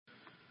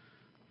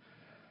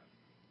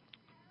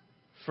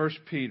1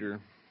 Peter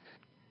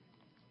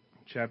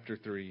chapter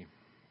 3.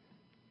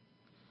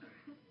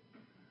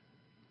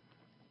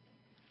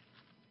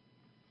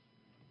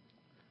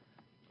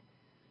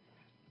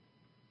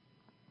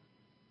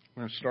 I'm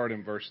going to start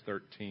in verse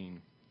 13.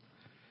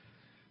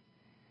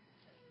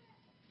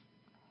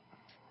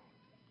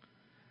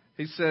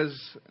 He says,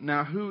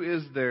 "Now who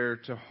is there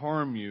to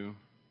harm you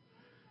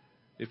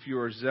if you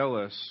are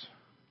zealous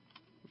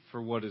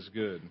for what is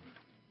good?"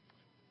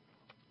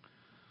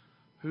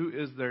 Who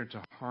is there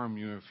to harm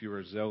you if you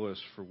are zealous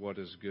for what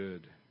is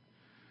good?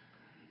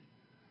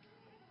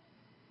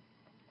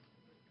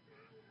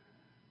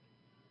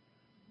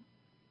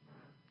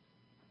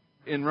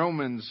 In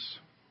Romans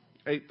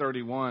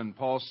 8:31,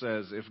 Paul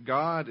says, "If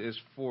God is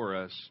for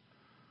us,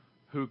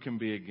 who can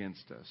be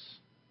against us?"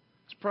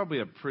 It's probably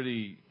a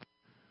pretty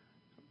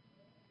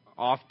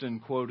often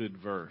quoted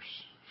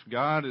verse. If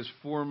God is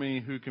for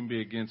me, who can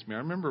be against me? I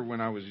remember when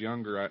I was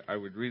younger, I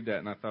would read that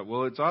and I thought,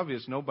 well, it's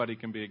obvious nobody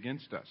can be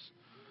against us.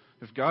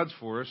 If God's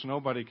for us,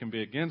 nobody can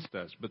be against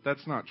us. But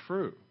that's not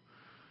true.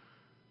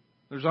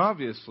 There's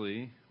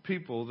obviously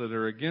people that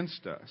are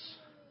against us.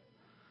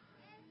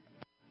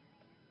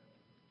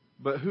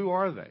 But who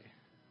are they?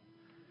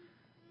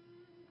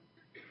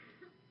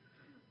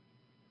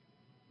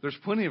 There's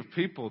plenty of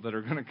people that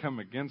are going to come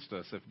against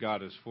us if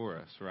God is for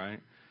us,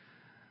 right?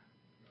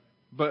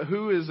 But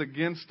who is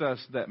against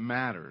us that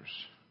matters?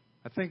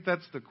 I think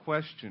that's the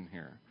question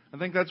here. I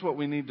think that's what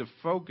we need to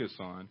focus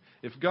on.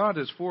 If God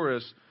is for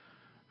us,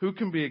 who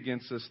can be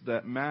against us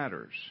that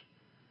matters?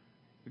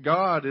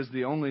 God is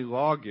the only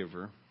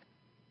lawgiver.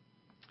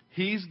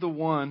 He's the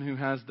one who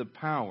has the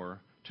power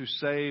to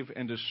save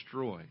and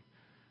destroy.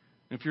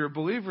 If you're a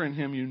believer in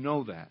Him, you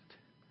know that.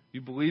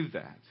 You believe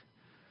that.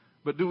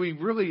 But do we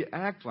really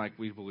act like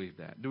we believe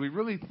that? Do we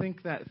really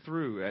think that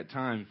through at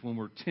times when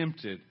we're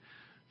tempted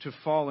to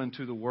fall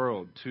into the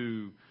world,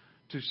 to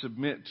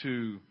submit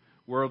to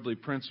worldly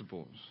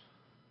principles?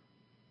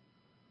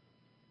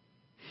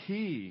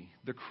 He,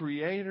 the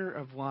creator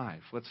of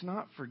life, let's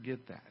not forget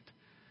that.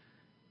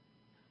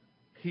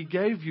 He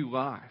gave you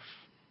life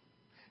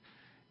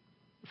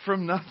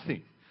from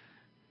nothing.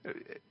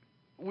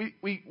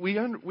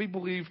 We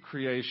believe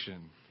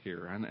creation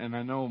here, and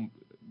I know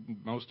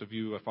most of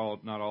you, if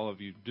not all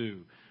of you,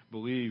 do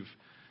believe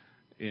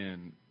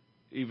in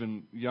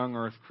even young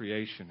earth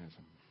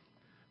creationism.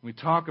 We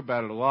talk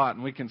about it a lot,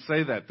 and we can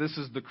say that this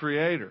is the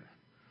creator,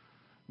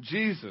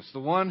 Jesus, the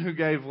one who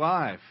gave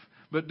life.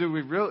 But do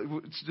we really,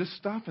 just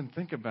stop and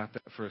think about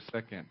that for a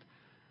second.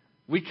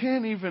 We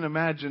can't even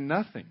imagine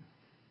nothing,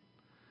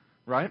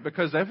 right?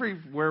 Because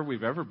everywhere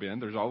we've ever been,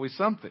 there's always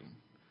something.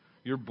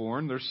 You're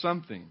born, there's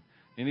something.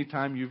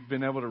 Anytime you've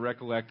been able to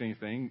recollect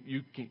anything,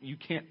 you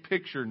can't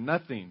picture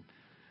nothing.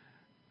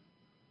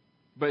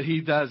 But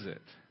He does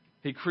it.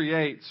 He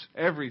creates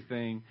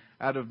everything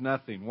out of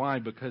nothing. Why?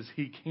 Because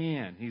He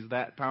can. He's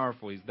that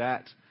powerful. He's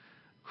that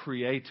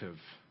creative.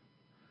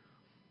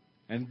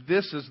 And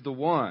this is the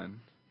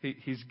one.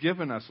 He's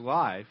given us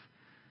life,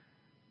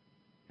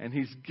 and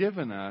He's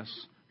given us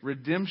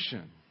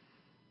redemption.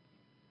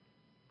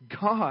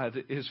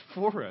 God is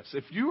for us.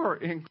 If you are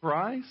in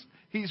Christ,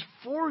 He's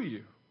for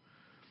you.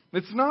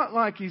 It's not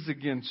like He's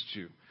against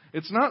you.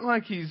 It's not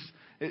like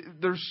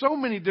there's so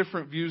many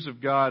different views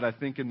of God, I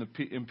think,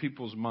 in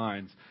people's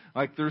minds.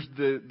 Like there's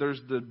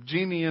the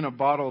genie in a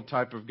bottle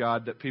type of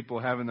God that people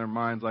have in their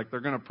minds. Like they're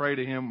going to pray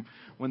to Him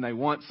when they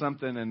want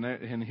something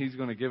and He's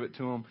going to give it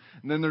to them.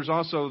 And then there's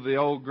also the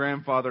old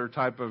grandfather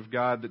type of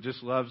God that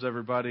just loves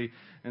everybody.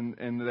 And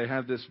they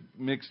have this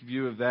mixed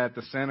view of that,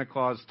 the Santa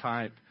Claus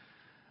type.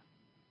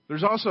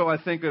 There's also,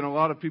 I think, in a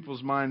lot of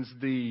people's minds,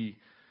 the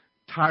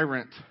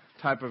tyrant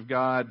type of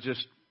God,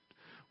 just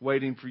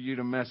waiting for you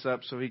to mess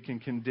up so He can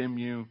condemn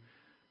you.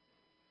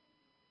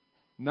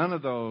 None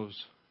of those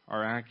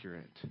are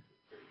accurate.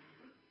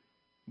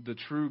 The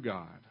true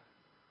God,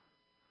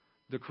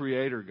 the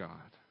Creator God,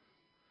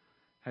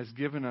 has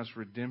given us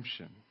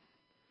redemption,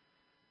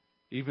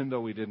 even though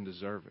we didn't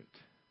deserve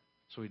it.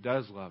 So He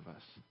does love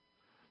us.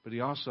 But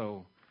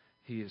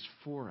He is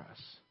for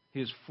us. He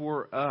is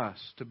for us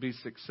to be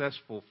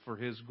successful for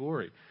His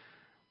glory.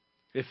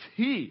 If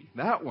He,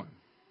 that one,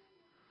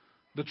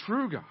 the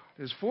true God,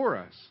 is for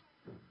us,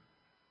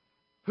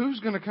 who's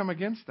going to come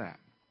against that?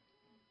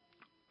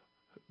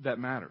 That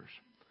matters.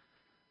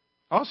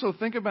 Also,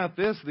 think about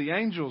this. The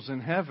angels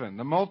in heaven,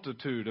 the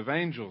multitude of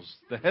angels,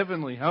 the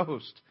heavenly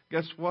host,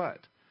 guess what?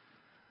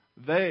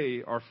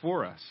 They are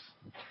for us.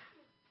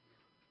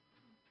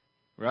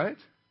 Right?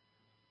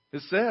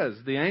 It says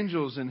the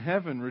angels in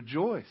heaven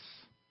rejoice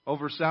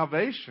over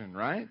salvation,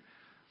 right?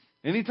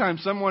 Anytime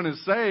someone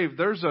is saved,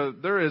 there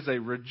is a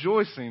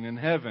rejoicing in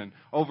heaven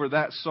over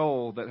that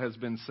soul that has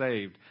been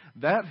saved.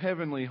 That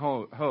heavenly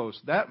host,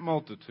 that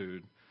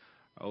multitude,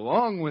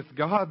 along with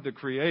God the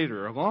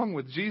Creator, along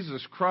with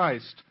Jesus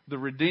Christ, the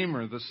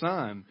Redeemer, the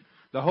Son,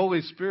 the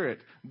Holy Spirit,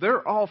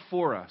 they're all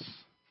for us.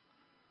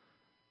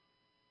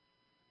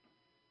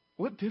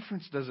 What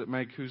difference does it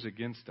make who's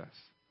against us?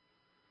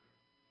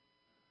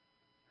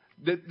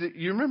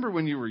 You remember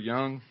when you were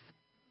young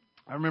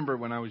I remember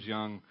when I was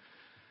young,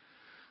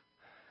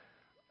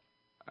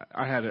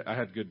 I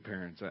had good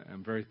parents.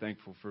 I'm very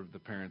thankful for the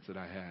parents that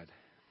I had.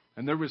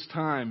 And there was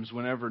times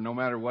whenever, no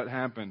matter what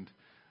happened,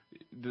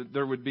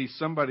 there would be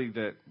somebody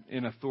that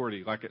in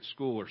authority, like at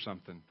school or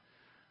something.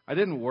 I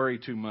didn't worry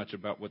too much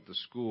about what the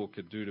school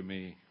could do to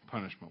me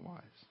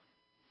punishment-wise.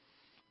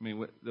 I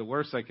mean, the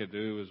worst they could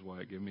do is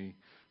what? Give me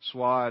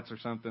swats or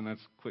something.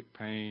 That's quick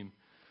pain.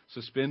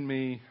 Suspend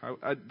me.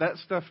 That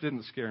stuff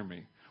didn't scare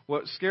me.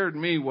 What scared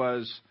me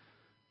was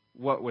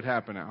what would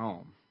happen at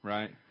home,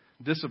 right?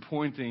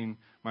 Disappointing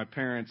my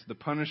parents, the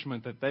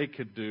punishment that they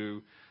could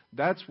do,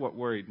 that's what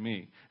worried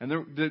me.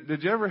 And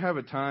did you ever have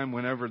a time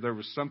whenever there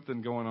was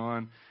something going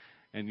on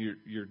and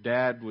your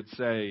dad would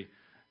say,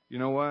 you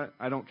know what,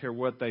 I don't care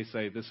what they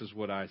say, this is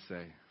what I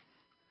say.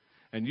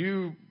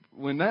 And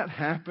when that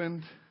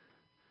happened,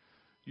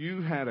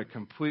 you had a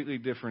completely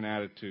different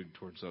attitude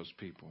towards those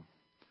people,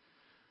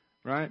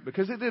 right?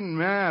 Because it didn't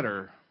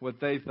matter what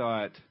they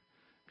thought,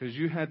 because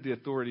you had the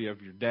authority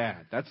of your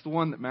dad. That's the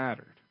one that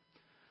mattered.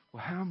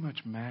 Well, how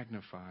much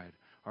magnified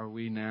are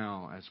we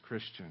now as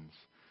Christians?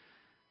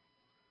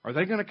 Are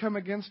they going to come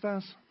against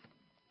us?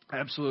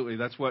 Absolutely.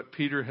 That's what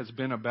Peter has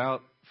been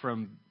about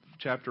from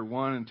chapter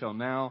 1 until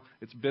now.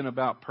 It's been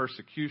about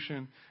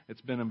persecution.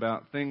 It's been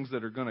about things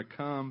that are going to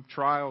come,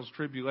 trials,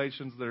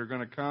 tribulations that are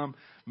going to come,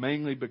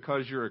 mainly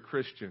because you're a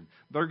Christian.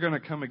 They're going to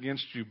come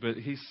against you, but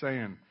he's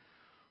saying,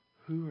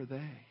 who are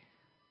they?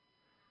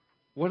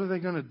 What are they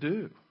going to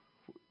do?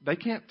 They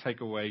can't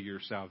take away your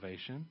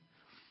salvation.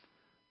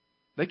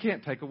 They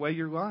can't take away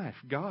your life.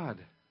 God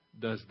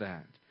does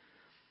that.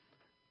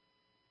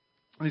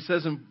 And he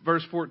says in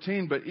verse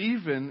 14, but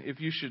even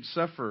if you should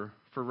suffer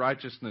for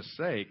righteousness'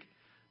 sake,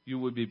 you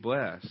would be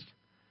blessed.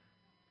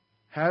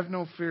 Have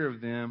no fear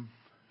of them,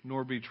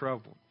 nor be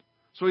troubled.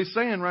 So he's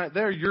saying right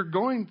there, they're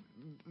going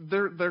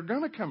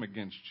to come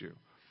against you.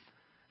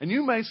 And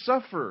you may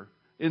suffer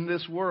in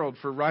this world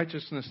for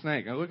righteousness'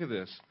 sake. Now look at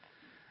this.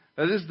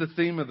 That is the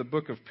theme of the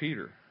book of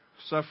Peter,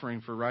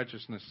 suffering for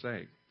righteousness'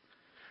 sake.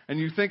 And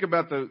you think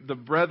about the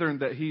brethren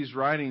that he's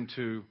writing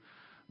to,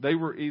 they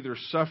were either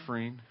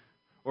suffering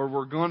or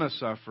were going to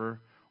suffer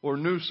or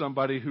knew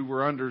somebody who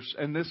were under.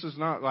 And this is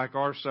not like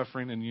our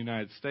suffering in the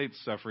United States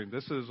suffering.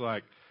 This is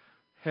like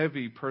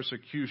heavy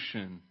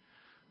persecution.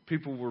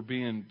 People were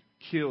being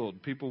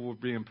killed. People were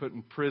being put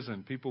in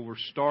prison. People were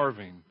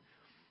starving,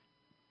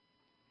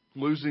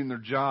 losing their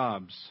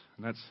jobs.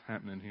 And that's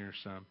happening here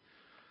some.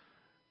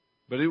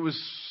 But it was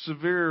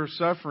severe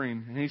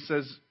suffering. And he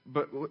says,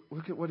 but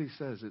look at what he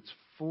says. It's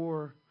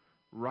for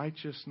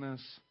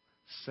righteousness'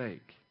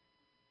 sake.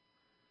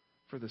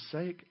 For the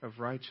sake of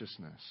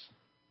righteousness.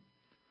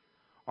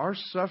 Our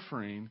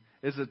suffering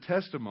is a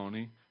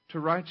testimony to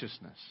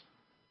righteousness.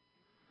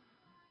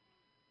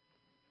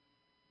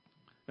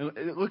 And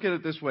look at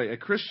it this way. A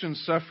Christian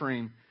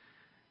suffering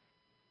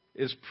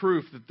is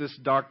proof that this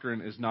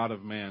doctrine is not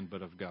of man,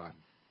 but of God.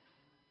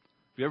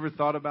 Have you ever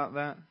thought about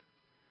that?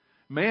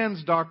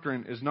 Man's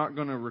doctrine is not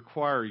going to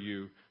require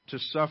you to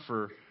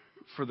suffer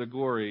for the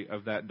glory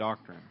of that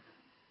doctrine.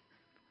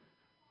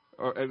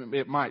 Or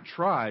it might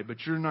try, but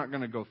you're not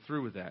going to go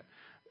through with that.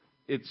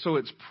 So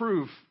it's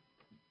proof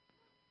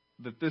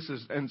that this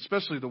is, and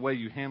especially the way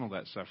you handle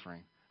that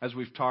suffering, as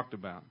we've talked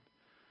about.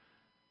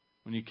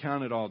 When you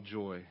count it all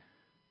joy.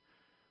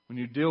 When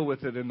you deal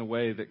with it in the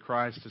way that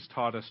Christ has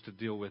taught us to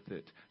deal with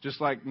it.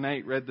 Just like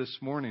Nate read this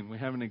morning, we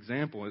have an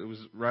example. It was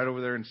right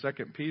over there in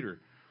 2 Peter.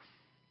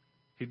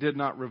 He did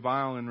not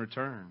revile in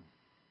return.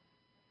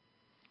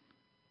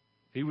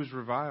 He was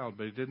reviled,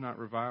 but he did not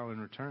revile in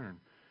return.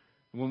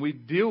 When we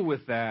deal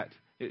with that,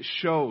 it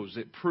shows,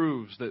 it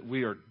proves that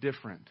we are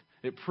different.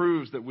 It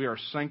proves that we are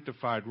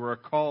sanctified. We're a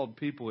called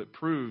people. It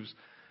proves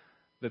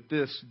that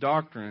this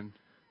doctrine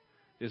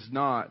is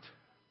not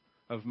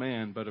of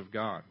man, but of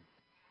God.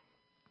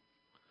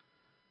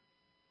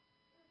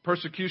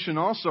 Persecution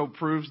also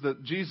proves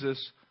that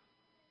Jesus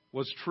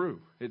was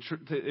true.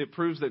 It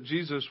proves that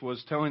Jesus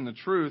was telling the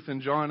truth in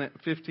John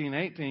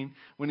 15:18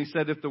 when he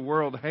said, if the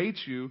world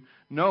hates you,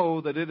 know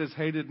that it has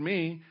hated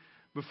me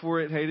before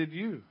it hated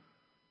you.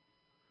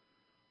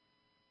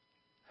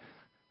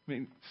 I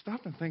mean,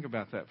 stop and think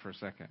about that for a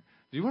second.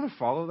 Do you want to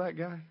follow that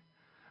guy?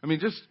 I mean,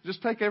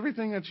 just take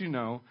everything that you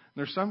know.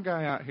 There's some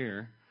guy out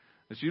here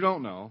that you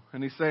don't know,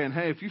 and he's saying,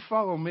 hey, if you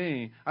follow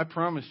me, I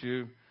promise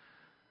you,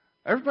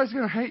 everybody's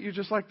going to hate you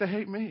just like they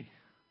hate me.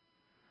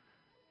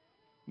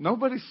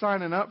 Nobody's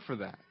signing up for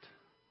that,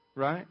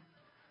 right?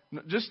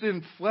 Just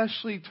in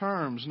fleshly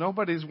terms,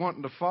 nobody's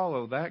wanting to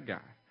follow that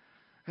guy.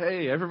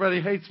 Hey, everybody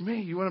hates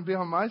me. You want to be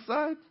on my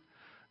side?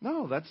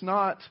 No, that's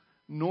not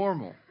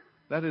normal.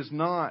 That is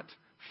not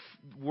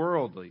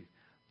worldly.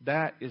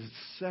 That is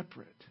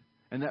separate.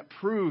 And that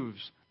proves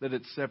that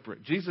it's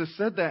separate. Jesus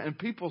said that and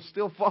people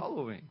still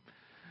follow him.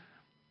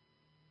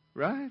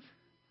 Right?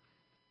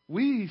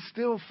 We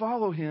still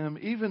follow him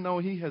even though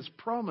he has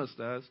promised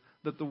us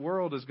that the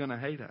world is going to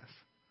hate us.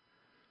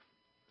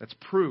 That's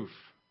proof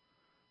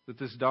that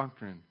this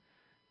doctrine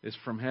is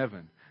from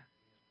heaven.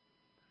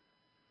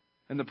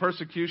 And the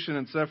persecution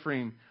and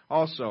suffering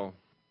also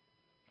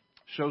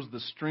shows the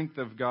strength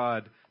of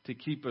God to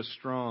keep us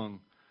strong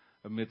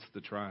amidst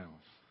the trials.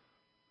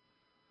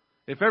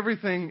 If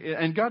everything,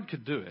 and God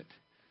could do it.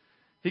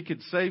 He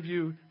could save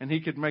you and He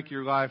could make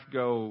your life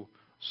go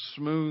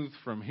smooth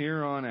from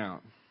here on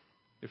out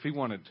if He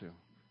wanted to.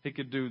 He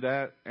could do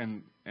that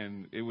and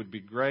it would be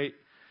great.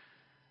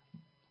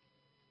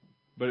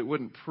 But it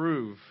wouldn't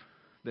prove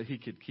that He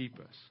could keep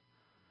us.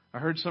 I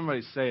heard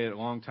somebody say it a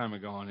long time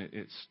ago, and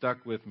it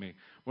stuck with me.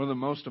 One of the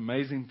most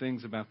amazing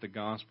things about the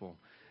gospel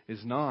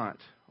is not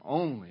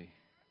only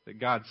that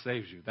God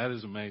saves you. That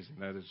is amazing.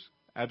 That is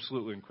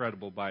absolutely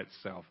incredible by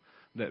itself.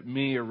 That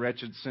me, a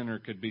wretched sinner,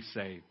 could be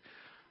saved.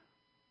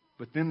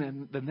 But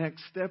then the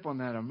next step on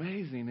that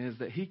amazing is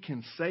that He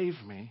can save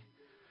me,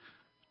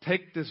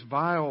 take this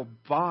vile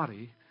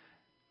body,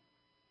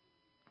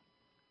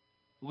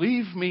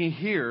 leave me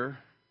here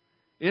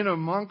in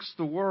amongst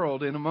the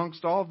world, in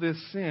amongst all this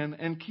sin,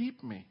 and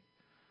keep me.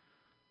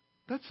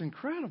 That's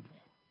incredible,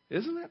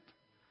 isn't it?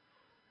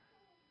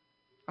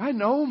 I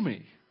know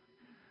me.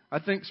 I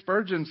think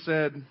Spurgeon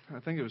said,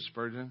 I think it was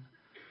Spurgeon,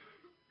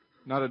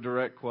 not a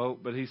direct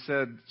quote, but he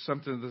said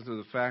something to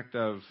the fact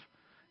of,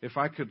 if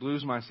I could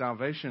lose my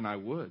salvation, I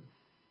would.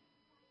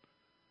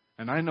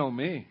 And I know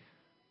me.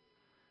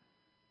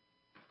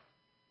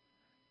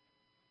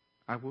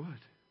 I would.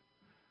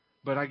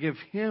 But I give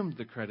Him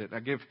the credit. I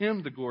give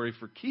Him the glory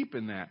for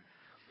keeping that.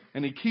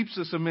 And He keeps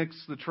us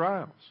amidst the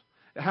trials.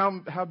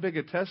 How big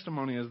a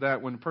testimony is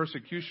that when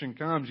persecution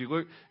comes?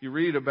 You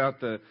read about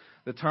the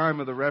time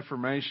of the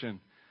Reformation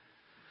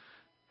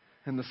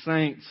and the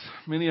saints,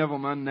 many of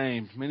them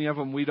unnamed. Many of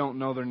them we don't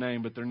know their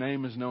name, but their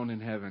name is known in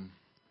heaven.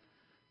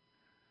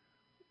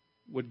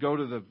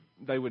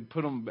 They would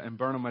put them and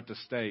burn them at the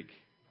stake.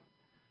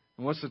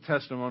 And what's the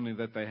testimony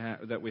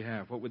that we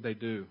have? What would they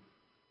do?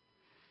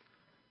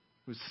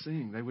 Would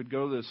sing. They would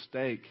go to the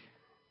stake,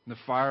 and the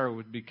fire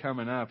would be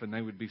coming up, and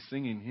they would be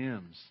singing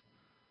hymns.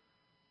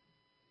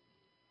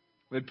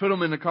 They'd put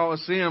them in the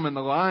Colosseum, and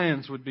the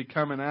lions would be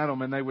coming at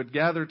them, and they would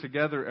gather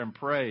together and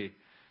pray.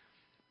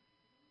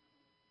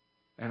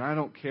 And I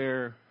don't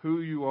care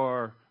who you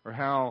are or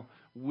how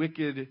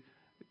wicked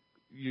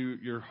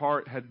your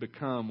heart had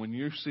become. When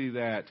you see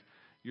that,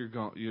 you're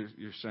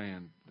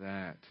saying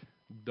that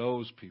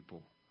those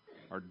people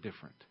are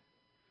different.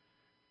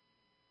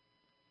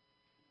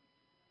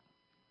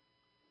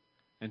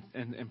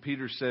 And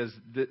Peter says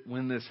that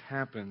when this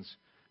happens,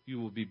 you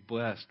will be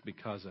blessed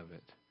because of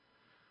it.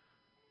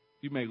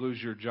 You may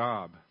lose your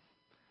job.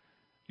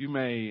 You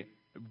may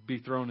be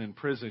thrown in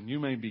prison. You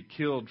may be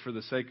killed for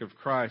the sake of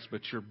Christ,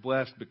 but you're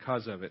blessed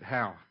because of it.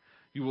 How?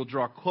 You will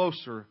draw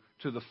closer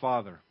to the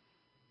Father.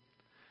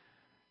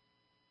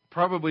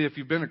 Probably if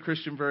you've been a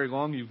Christian very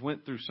long, you've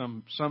went through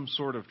some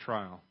sort of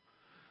trial.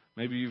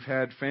 Maybe you've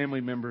had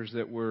family members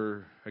that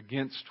were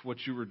against what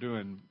you were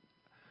doing.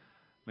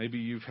 Maybe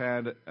you've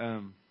had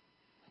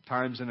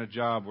times in a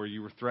job where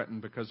you were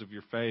threatened because of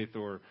your faith,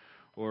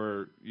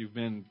 or you've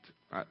been.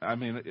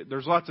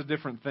 There's lots of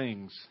different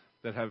things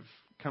that have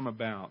come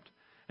about,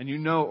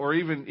 and or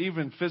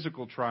even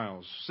physical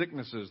trials,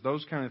 sicknesses,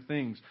 those kind of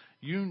things.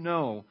 You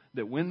know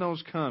that when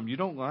those come, you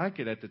don't like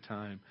it at the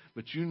time,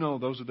 but you know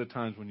those are the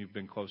times when you've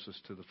been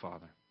closest to the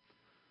Father,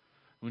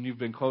 when you've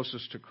been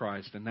closest to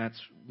Christ, and that's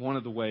one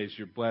of the ways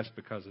you're blessed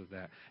because of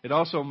that. It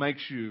also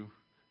makes you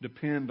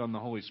depend on the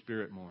Holy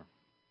Spirit more.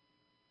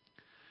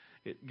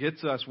 It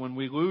gets us, when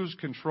we lose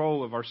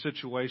control of our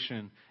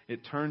situation,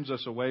 it turns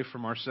us away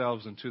from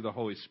ourselves and to the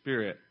Holy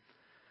Spirit.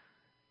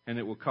 And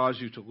it will cause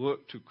you to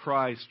look to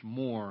Christ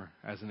more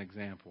as an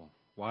example.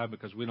 Why?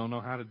 Because we don't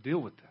know how to deal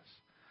with this.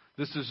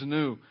 This is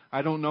new.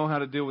 I don't know how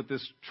to deal with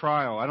this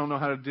trial. I don't know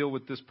how to deal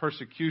with this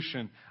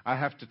persecution. I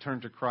have to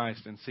turn to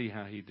Christ and see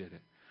how He did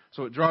it.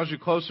 So it draws you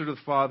closer to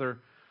the Father,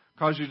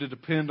 causes you to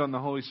depend on the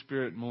Holy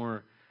Spirit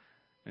more,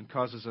 and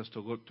causes us to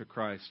look to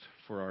Christ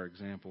for our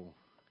example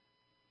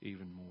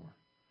even more.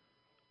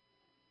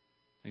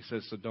 He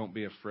says, so don't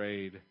be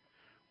afraid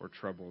or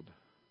troubled,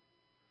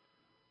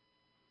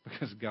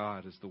 because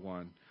God is the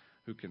one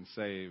who can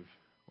save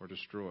or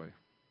destroy.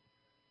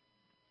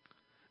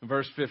 In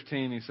verse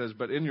 15, he says,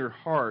 but in your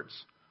hearts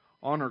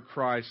honor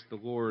Christ the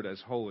Lord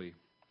as holy,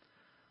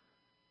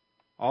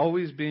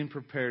 always being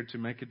prepared to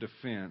make a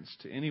defense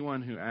to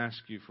anyone who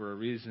asks you for a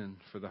reason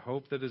for the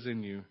hope that is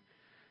in you,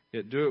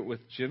 yet do it with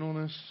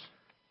gentleness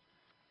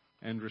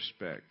and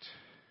respect.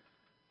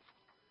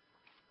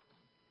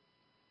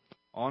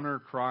 Honor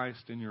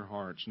Christ in your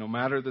hearts, no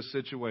matter the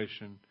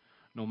situation,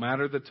 no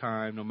matter the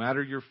time, no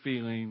matter your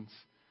feelings.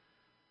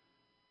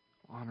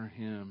 Honor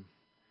Him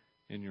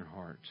in your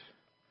heart.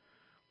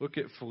 Look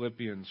at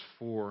Philippians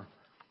 4,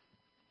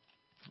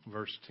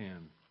 verse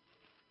 10.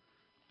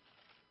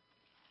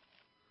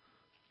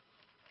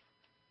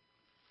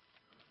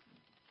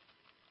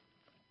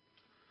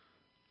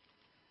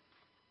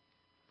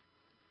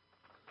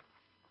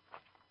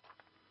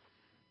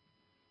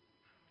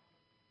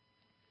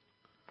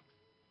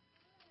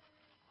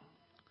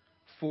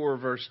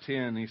 Verse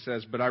 10, he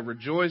says, but I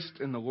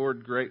rejoiced in the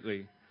Lord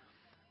greatly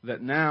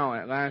that now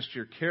at last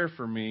your care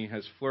for me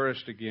has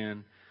flourished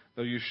again,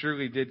 though you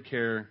surely did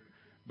care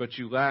but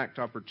you lacked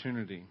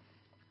opportunity.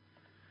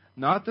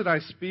 Not that I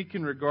speak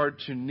in regard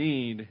to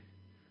need,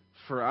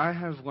 for I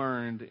have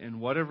learned in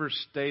whatever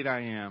state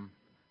I am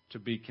to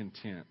be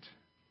content.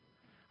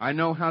 I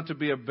know how to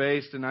be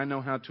abased and I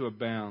know how to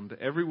abound.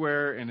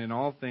 Everywhere and in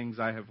all things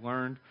I have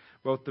learned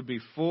both to be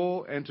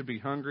full and to be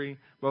hungry,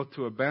 both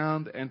to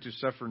abound and to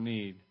suffer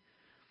need.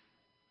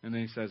 And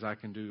then he says, I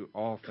can do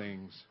all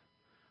things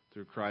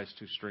through Christ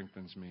who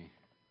strengthens me.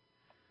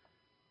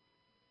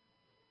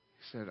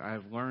 He said, I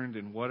have learned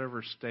in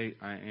whatever state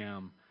I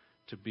am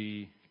to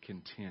be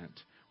content.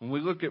 When we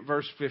look at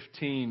verse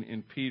 15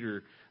 in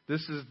Peter,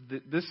 this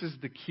is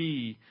the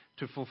key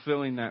to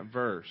fulfilling that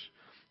verse.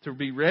 To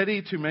be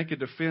ready to make a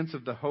defense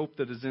of the hope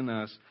that is in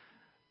us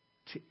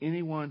to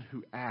anyone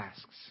who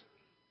asks.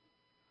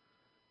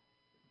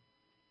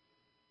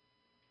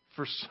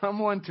 For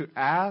someone to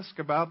ask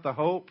about the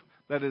hope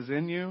that is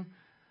in you,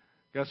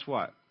 guess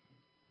what?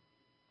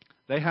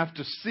 They have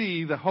to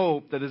see the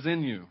hope that is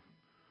in you.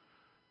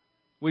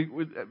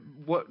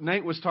 What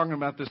Nate was talking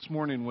about this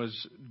morning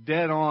was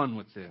dead on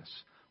with this,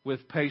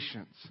 with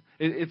patience.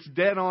 It's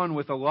dead on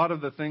with a lot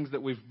of the things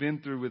that we've been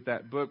through with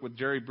that book, with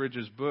Jerry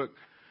Bridges' book,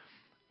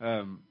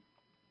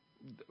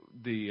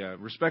 the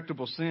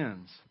Respectable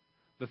Sins.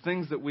 The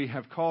things that we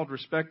have called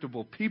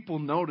respectable, people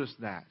notice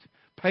that.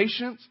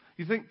 Patience,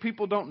 you think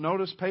people don't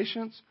notice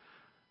patience?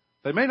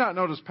 They may not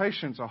notice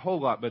patience a whole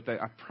lot, but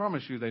I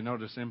promise you they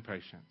notice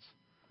impatience.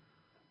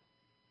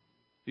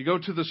 You go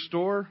to the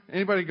store,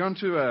 anybody gone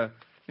to a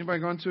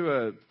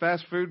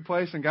fast food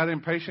place and got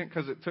impatient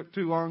because it took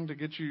too long to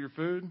get you your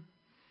food?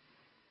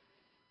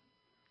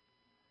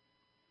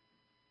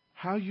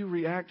 How you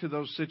react to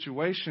those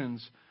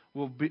situations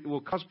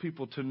will cause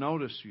people to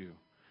notice you.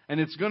 And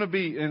it's going to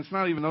be, and it's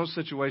not even those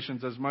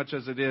situations as much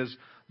as it is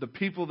the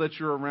people that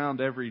you're around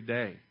every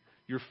day.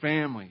 Your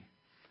family,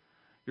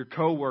 your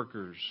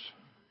coworkers,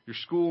 your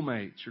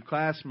schoolmates, your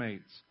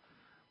classmates,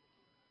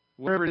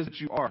 wherever it is that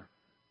you are.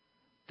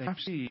 They have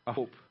to see a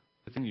hope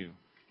that's in you.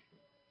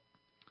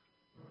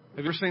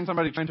 Have you ever seen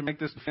somebody trying to make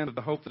this defense of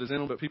the hope that is in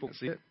them, but people can't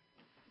see it?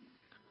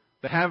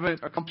 They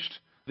haven't accomplished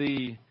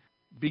the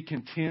be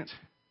content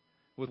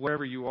with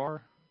wherever you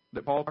are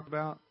that Paul talked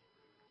about.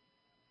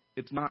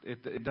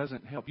 It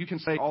doesn't help. You can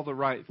say all the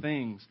right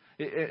things.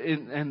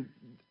 And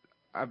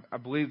I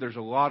believe there's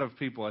a lot of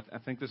people, I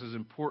think this is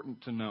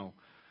important to know.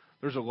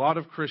 There's a lot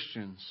of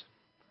Christians,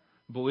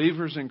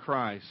 believers in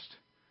Christ,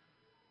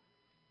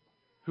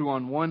 who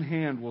on one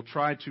hand will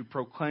try to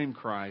proclaim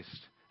Christ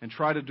and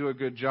try to do a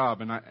good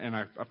job, and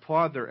I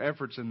applaud their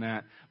efforts in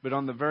that, but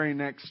on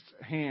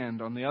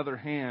the other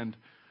hand,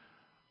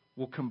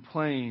 will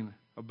complain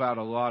about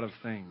a lot of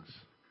things.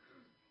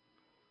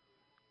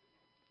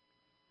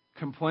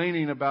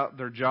 Complaining about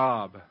their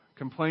job,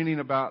 complaining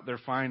about their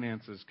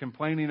finances,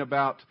 complaining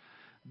about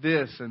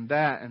this and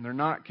that, and they're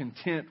not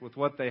content with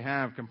what they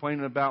have,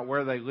 complaining about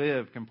where they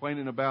live,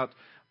 complaining about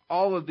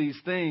all of these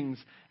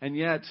things, and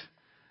yet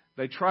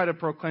they try to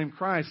proclaim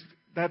Christ.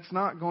 That's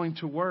not going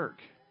to work.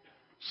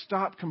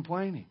 Stop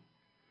complaining.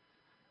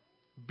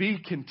 Be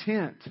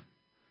content.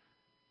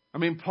 I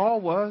mean,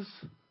 Paul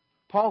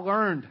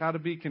learned how to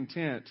be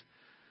content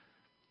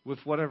with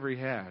whatever he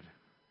had.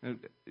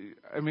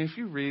 I mean, if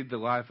you read the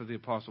life of the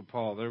Apostle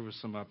Paul, there was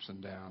some ups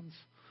and downs.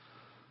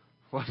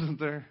 Wasn't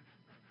there?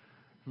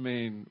 I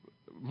mean,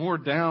 more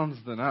downs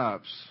than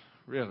ups,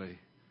 really,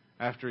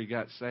 after he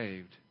got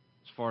saved,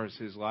 as far as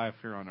his life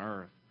here on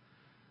earth.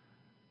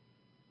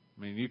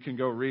 I mean, you can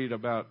go read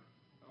about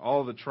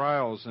all the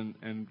trials,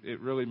 and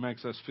it really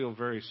makes us feel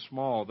very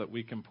small that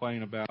we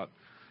complain about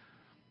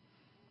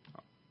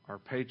our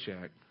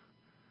paycheck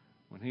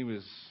when he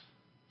was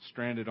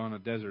stranded on a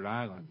desert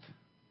island.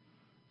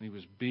 He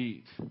was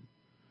beat.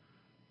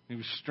 He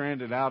was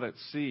stranded out at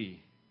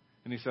sea.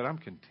 And he said, I'm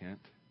content.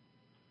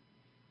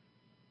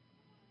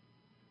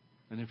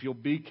 And if you'll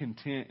be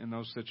content in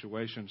those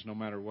situations, no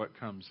matter what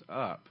comes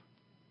up,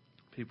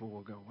 people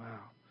will go, wow,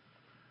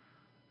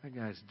 that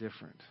guy's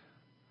different.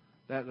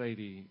 That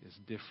lady is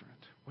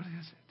different. What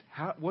is it?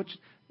 How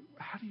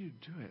do you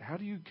do it? How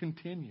do you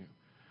continue?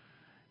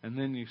 And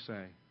then you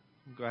say,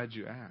 I'm glad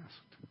you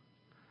asked.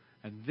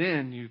 And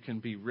then you can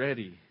be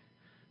ready.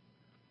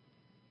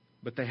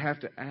 But they have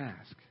to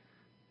ask.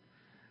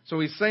 So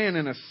he's saying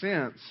in a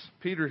sense,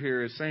 Peter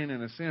here is saying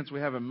in a sense,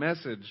 we have a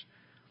message.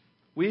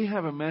 We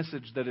have a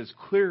message that is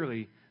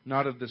clearly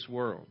not of this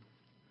world.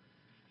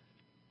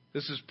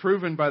 This is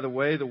proven by the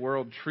way the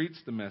world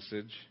treats the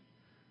message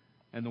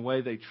and the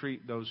way they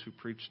treat those who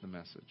preach the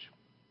message.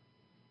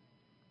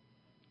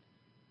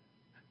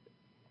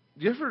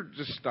 Do you ever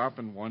just stop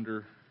and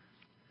wonder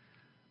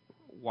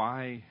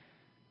why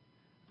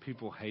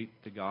people hate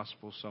the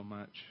gospel so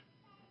much?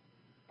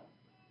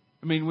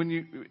 I mean,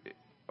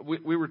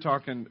 we were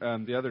talking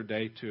the other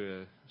day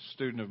to a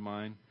student of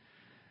mine,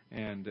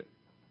 and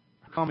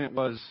her comment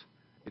was,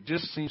 it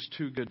just seems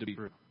too good to be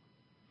true.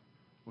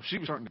 Well, she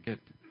was starting to get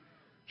it.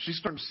 She's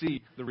starting to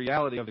see the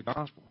reality of the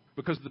gospel.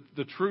 Because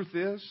the truth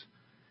is,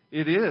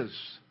 it is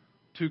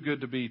too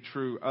good to be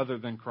true other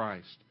than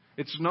Christ.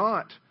 It's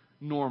not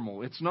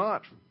normal. It's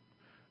not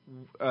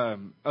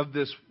of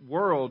this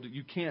world,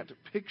 you can't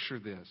picture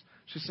this.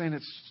 She's saying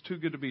it's too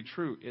good to be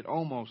true. It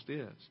almost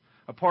is.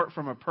 Apart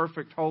from a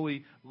perfect,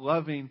 holy,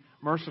 loving,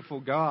 merciful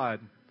God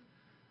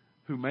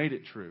who made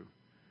it true.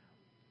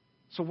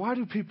 So why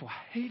do people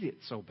hate it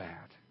so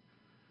bad?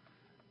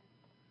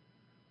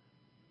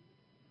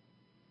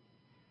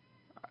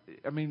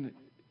 I mean,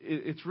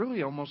 it's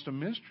really almost a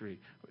mystery.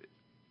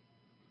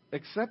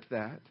 Except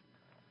that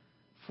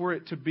for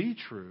it to be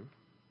true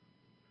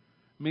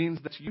means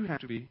that you have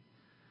to be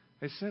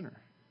a sinner.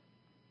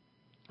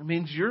 It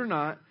means you're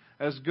not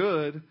as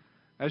good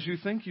as you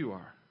think you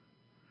are.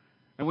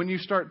 And when you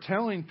start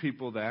telling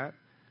people that,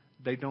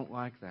 they don't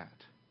like that.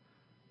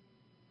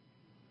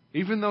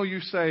 Even though you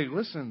say,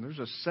 listen, there's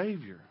a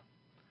Savior.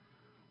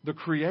 The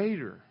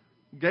Creator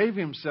gave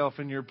Himself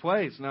in your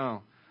place.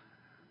 No.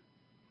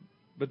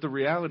 But the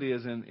reality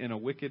is in a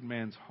wicked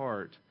man's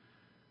heart,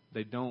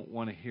 they don't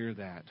want to hear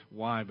that.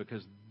 Why?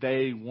 Because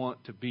they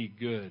want to be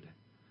good.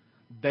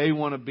 They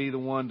want to be the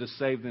one to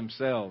save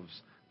themselves.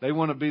 They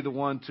want to be the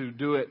one to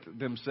do it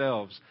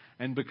themselves.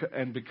 And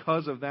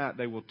because of that,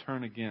 they will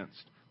turn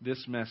against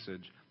this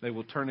message. They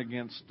will turn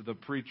against the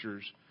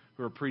preachers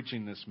who are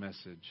preaching this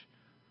message.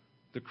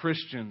 The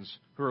Christians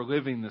who are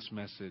living this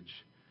message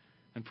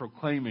and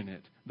proclaiming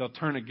it. They'll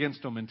turn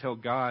against them until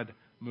God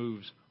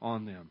moves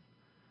on them.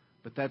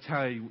 But that's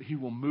how He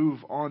will move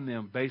on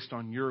them based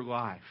on your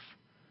life.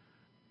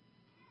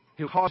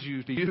 He'll cause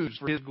you to use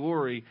for His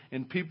glory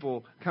in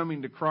people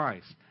coming to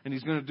Christ. And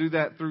He's going to do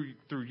that through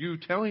you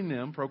telling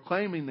them,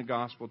 proclaiming the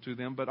gospel to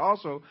them, but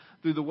also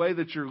through the way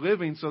that you're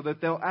living so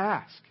that they'll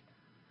ask.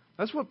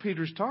 That's what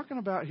Peter's talking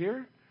about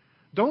here.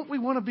 Don't we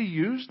want to be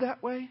used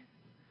that way?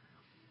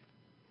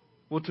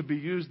 Well, to be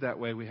used that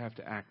way, we have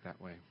to act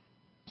that way.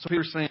 So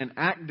Peter's saying,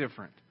 act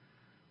different.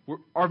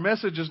 Our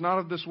message is not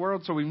of this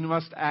world, so we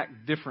must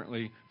act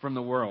differently from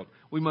the world.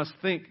 We must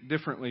think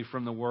differently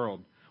from the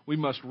world. We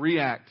must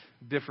react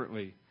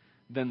differently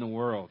than the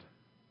world.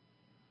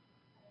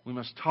 We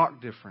must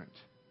talk different.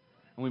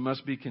 And we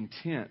must be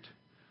content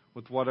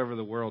with whatever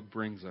the world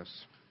brings us.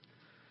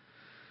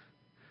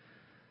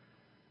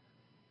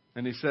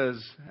 And he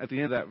says at the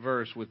end of that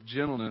verse, with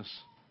gentleness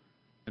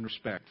and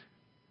respect.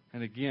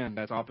 And again,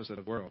 that's opposite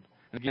of the world.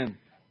 And again,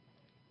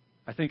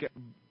 I think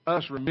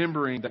us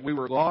remembering that we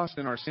were lost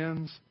in our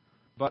sins,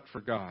 but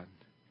for God.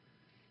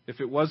 If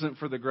it wasn't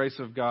for the grace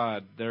of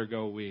God, there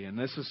go we. And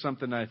this is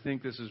something I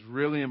think this is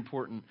really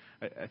important.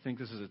 I think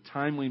this is a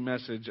timely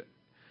message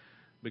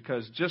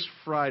because just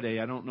Friday,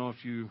 I don't know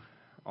if you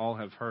all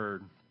have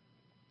heard,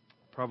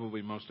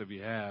 probably most of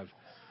you have,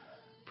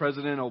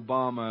 President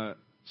Obama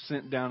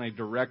sent down a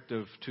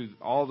directive to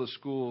all the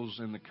schools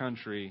in the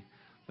country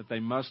that they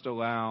must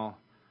allow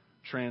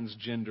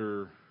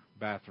transgender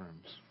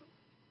bathrooms.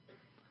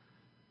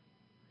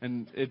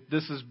 And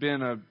this has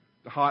been a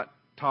hot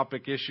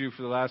topic issue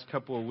for the last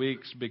couple of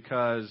weeks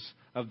because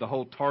of the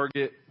whole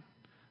Target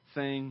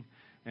thing.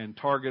 And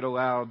Target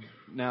allowed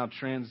now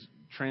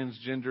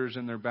transgenders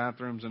in their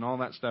bathrooms and all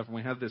that stuff. And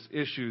we have this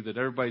issue that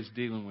everybody's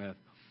dealing with.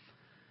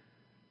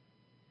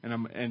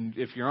 And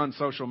if you're on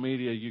social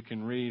media, you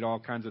can read all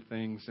kinds of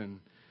things. And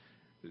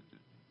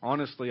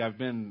honestly, I've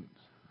been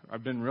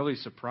really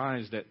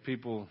surprised at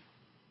people.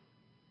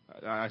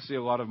 I see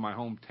a lot of my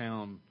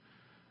hometown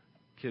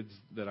kids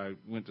that I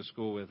went to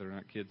school with, are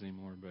not kids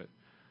anymore, but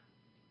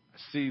I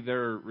see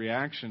their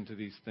reaction to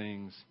these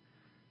things,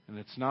 and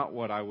it's not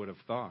what I would have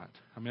thought.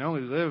 I mean,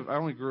 I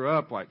only grew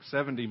up like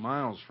 70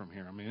 miles from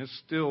here. I mean,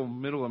 it's still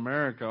middle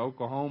America,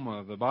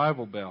 Oklahoma, the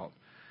Bible Belt.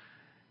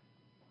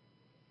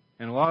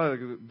 And a lot of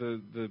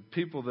the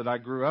people that I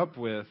grew up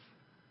with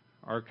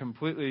are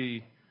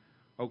completely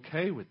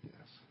okay with this.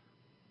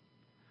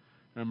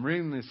 And I'm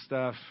reading this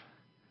stuff,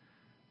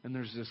 and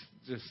there's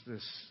just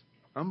this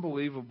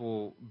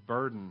unbelievable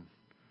burden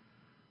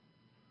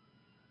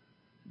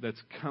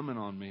that's coming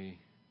on me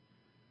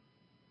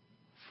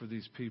for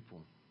these people.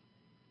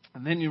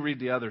 And then you read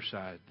the other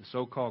side, the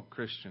so-called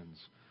Christians.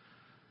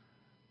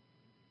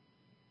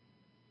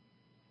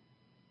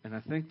 And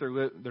I think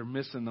they're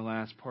missing the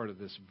last part of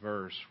this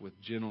verse with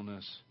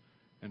gentleness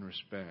and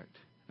respect.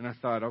 And I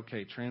thought,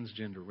 okay,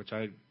 transgender, which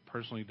I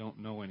personally don't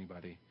know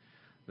anybody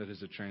that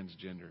is a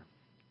transgender.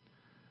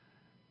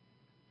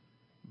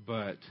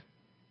 But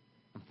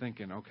I'm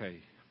thinking, okay,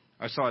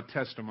 I saw a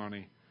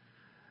testimony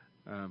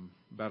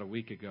about a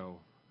week ago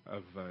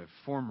of a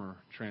former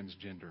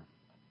transgender.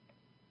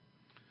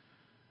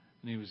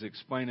 And he was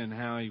explaining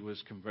how he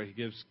was converted.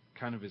 He gives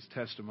kind of his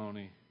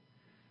testimony.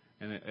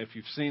 And if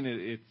you've seen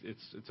it,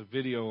 it's a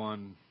video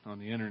on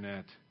the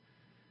internet.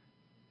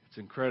 It's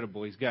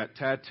incredible. He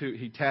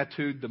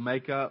tattooed the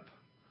makeup.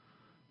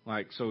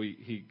 Like, so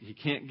he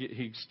can't get,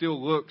 he still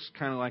looks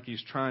kind of like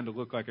he's trying to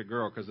look like a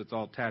girl because it's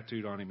all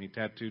tattooed on him. He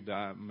tattooed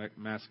the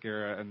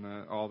mascara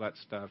and all that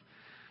stuff.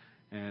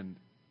 And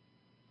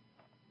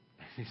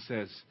he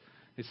says,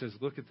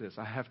 look at this.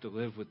 I have to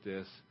live with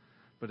this,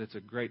 but it's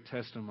a great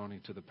testimony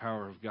to the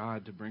power of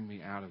God to bring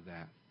me out of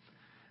that.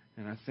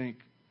 And I think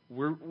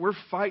we're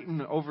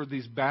fighting over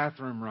these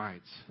bathroom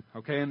rights,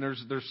 okay? And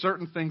there's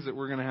certain things that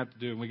we're going to have to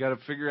do, and we got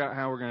to figure out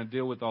how we're going to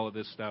deal with all of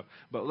this stuff.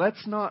 But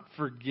let's not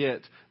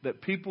forget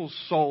that people's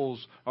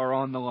souls are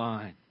on the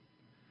line,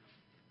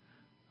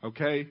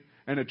 okay?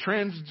 And a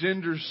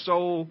transgender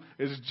soul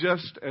is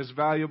just as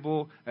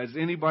valuable as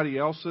anybody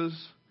else's.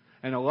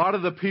 And a lot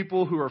of the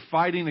people who are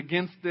fighting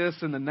against this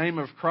in the name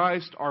of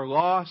Christ are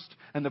lost,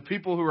 and the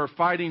people who are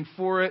fighting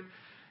for it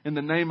in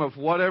the name of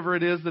whatever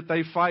it is that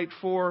they fight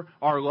for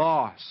are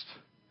lost.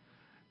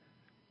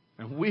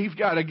 And we've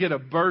got to get a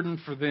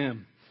burden for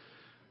them.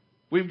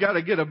 We've got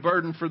to get a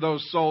burden for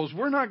those souls.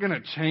 We're not going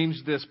to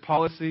change this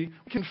policy.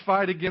 We can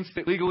fight against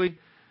it legally.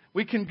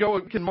 We can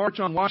march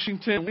on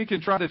Washington. We can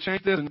try to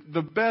change this. And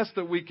the best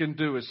that we can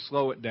do is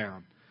slow it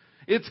down.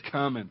 It's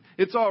coming.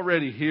 It's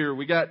already here.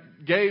 We got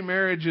gay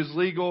marriage is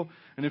legal.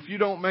 And if you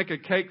don't make a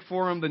cake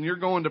for them, then you're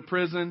going to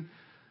prison.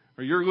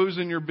 Or you're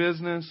losing your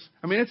business.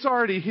 I mean, it's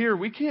already here.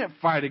 We can't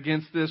fight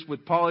against this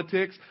with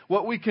politics.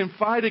 What we can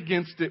fight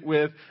against it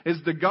with is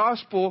the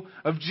gospel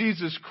of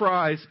Jesus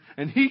Christ,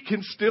 and He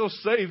can still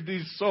save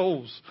these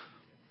souls.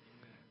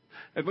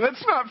 And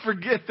let's not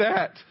forget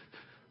that.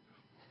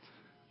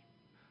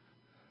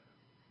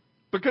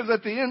 Because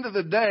at the end of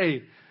the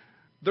day,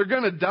 they're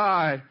going to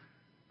die,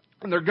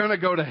 and they're going to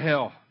go to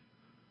hell.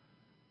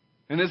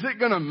 And is it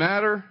going to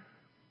matter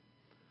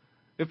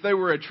if they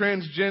were a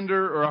transgender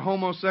or a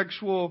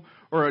homosexual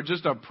or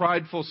just a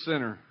prideful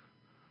sinner?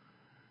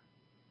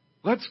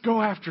 Let's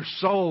go after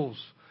souls.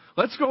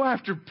 Let's go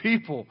after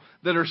people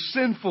that are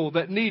sinful,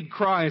 that need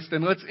Christ,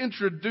 and let's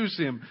introduce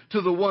Him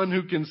to the one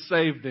who can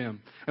save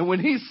them. And when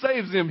He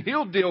saves them,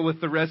 He'll deal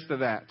with the rest of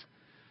that.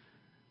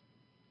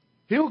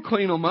 He'll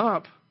clean them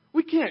up.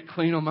 We can't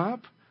clean them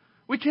up.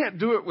 We can't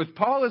do it with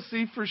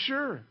policy for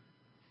sure.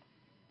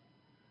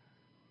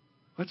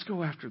 Let's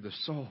go after the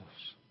souls.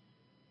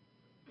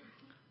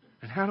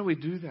 And how do we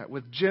do that?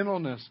 With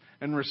gentleness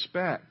and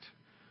respect.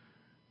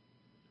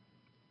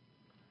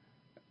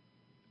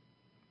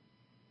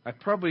 I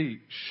probably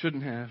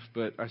shouldn't have,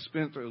 but I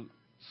spent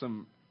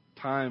some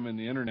time in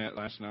the internet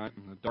last night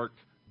in the dark,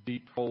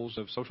 deep holes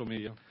of social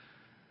media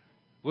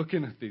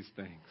looking at these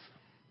things.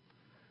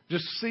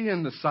 Just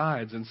seeing the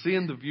sides and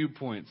seeing the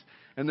viewpoints.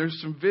 And there's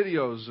some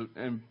videos,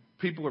 and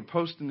people are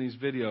posting these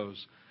videos.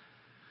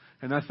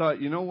 And I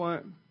thought, you know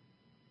what?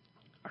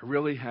 I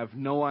really have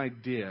no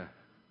idea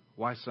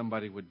why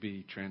somebody would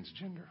be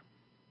transgender.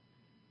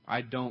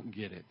 I don't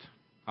get it.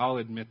 I'll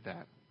admit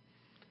that.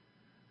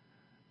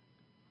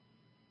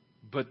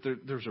 But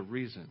there's a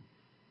reason.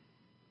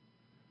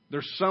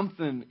 There's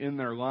something in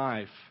their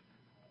life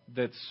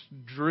that's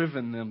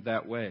driven them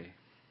that way.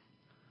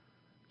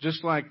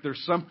 Just like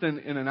there's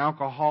something in an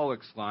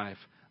alcoholic's life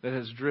that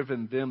has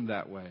driven them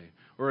that way.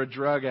 Or a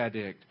drug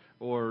addict.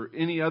 Or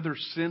any other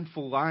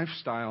sinful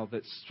lifestyle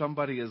that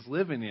somebody is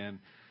living in.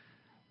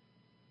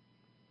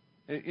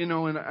 You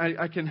know, and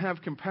I can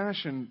have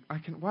compassion.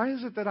 Why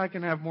is it that I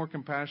can have more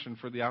compassion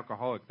for the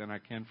alcoholic than I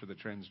can for the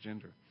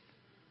transgender?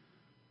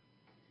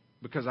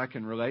 Because I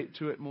can relate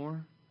to it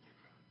more?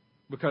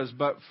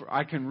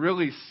 I can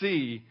really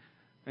see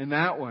in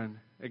that one,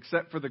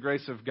 except for the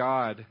grace of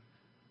God,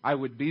 I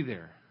would be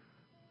there.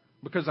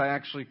 Because I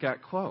actually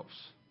got close.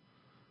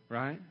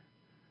 Right?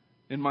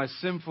 In my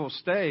sinful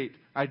state,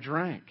 I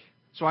drank.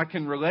 So I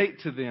can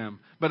relate to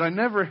them. But I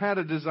never had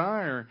a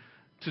desire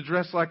to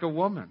dress like a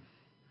woman.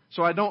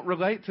 So I don't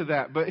relate to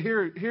that. But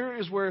here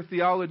is where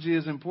theology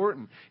is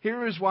important.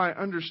 Here is why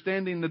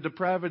understanding the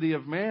depravity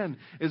of man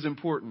is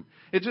important.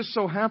 It just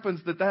so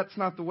happens that that's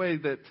not the way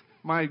that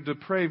my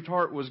depraved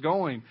heart was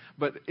going.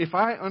 But if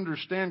I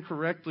understand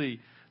correctly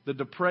the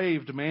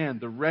depraved man,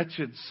 the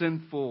wretched,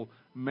 sinful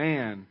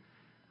man,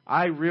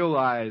 I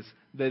realize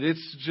that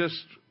it's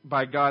just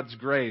by God's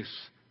grace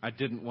I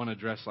didn't want to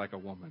dress like a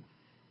woman.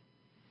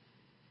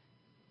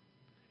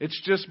 It's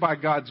just by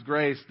God's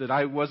grace that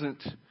I wasn't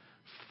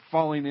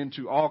falling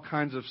into all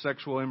kinds of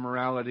sexual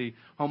immorality,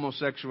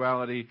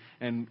 homosexuality,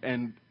 and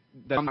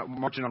that I'm not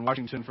marching on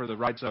Washington for the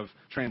rights of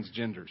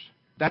transgenders.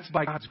 That's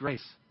by God's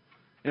grace.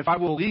 And if I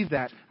will leave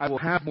that, I will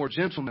have more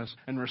gentleness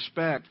and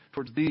respect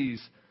towards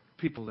these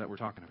people that we're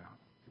talking about.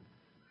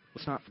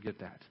 Let's not forget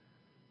that.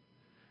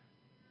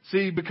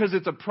 See, because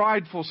it's a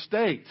prideful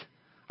state.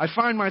 I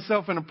find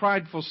myself in a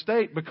prideful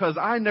state because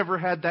I never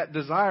had that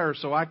desire,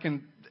 so I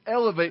can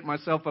elevate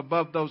myself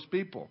above those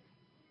people.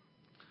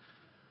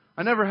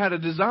 I never had a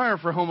desire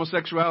for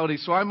homosexuality,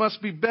 so I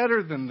must be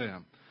better than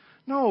them.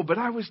 No, but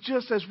I was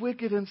just as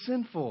wicked and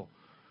sinful,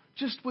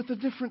 just with a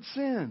different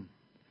sin.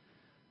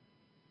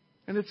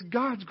 And it's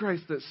God's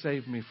grace that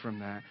saved me from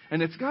that.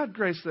 And it's God's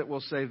grace that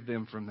will save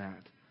them from that.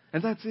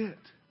 And that's it.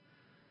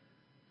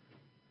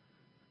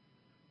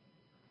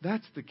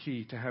 That's the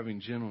key to having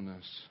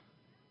gentleness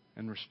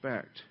and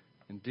respect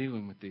and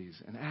dealing with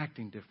these and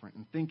acting different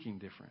and thinking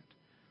different.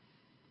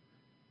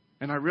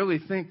 And I really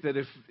think that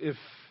if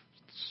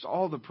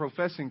all the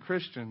professing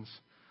Christians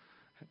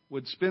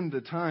would spend the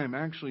time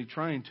actually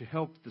trying to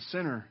help the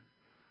sinner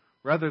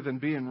rather than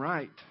being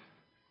right.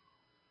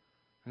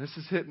 And this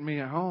is hitting me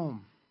at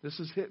home. This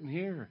is hitting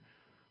here.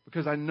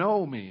 Because I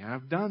know me.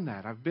 I've done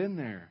that. I've been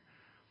there.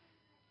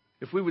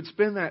 If we would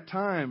spend that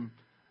time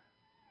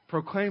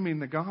proclaiming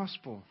the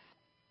gospel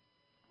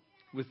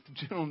with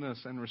gentleness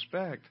and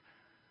respect,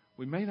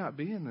 we may not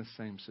be in this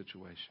same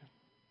situation.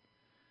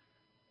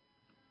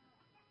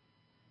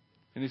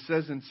 And he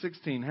says in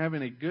 16,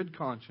 having a good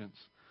conscience,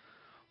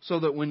 so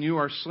that when you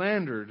are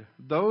slandered,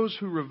 those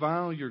who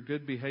revile your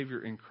good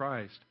behavior in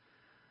Christ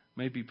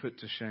may be put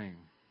to shame.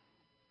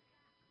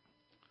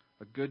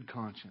 A good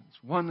conscience,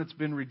 one that's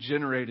been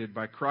regenerated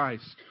by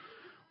Christ,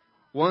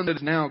 one that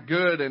is now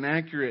good and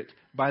accurate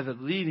by the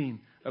leading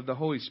of the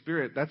Holy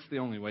Spirit. That's the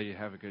only way you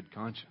have a good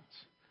conscience,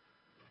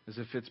 is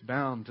if it's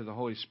bound to the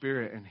Holy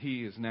Spirit and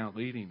He is now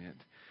leading it.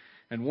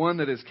 And one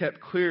that is kept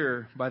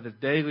clear by the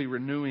daily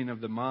renewing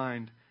of the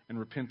mind and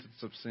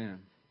repentance of sin.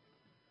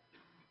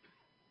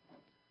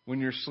 When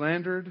you're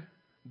slandered,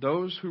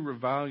 those who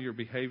revile your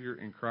behavior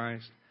in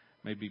Christ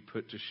may be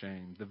put to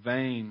shame. The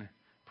vain,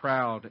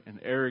 proud, and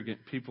arrogant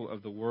people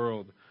of the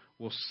world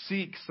will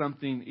seek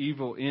something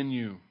evil in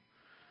you.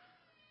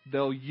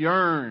 They'll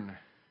yearn.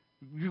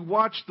 You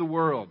watch the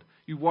world.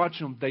 You watch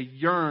them. They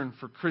yearn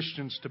for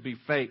Christians to be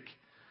fake.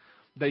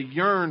 They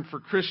yearn for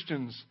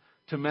Christians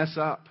to mess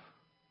up.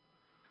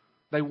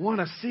 They want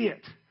to see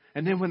it.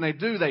 And then when they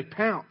do, they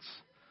pounce.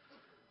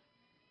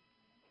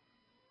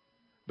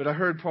 But I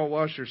heard Paul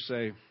Washer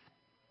say,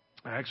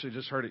 I actually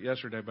just heard it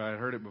yesterday, but I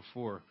heard it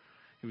before.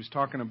 He was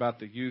talking about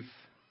the youth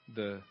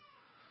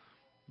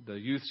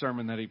youth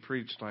sermon that he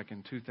preached like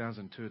in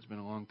 2002. It's been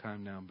a long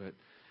time now, but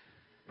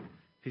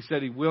he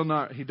said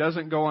he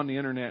doesn't go on the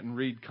internet and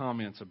read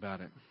comments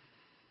about it.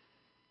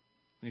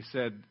 And he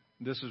said,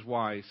 this is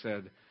why. He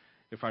said,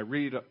 if I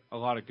read a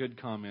lot of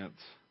good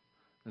comments,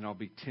 then I'll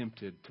be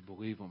tempted to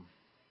believe them.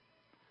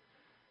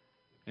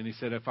 And he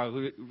said, if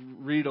I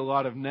read a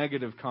lot of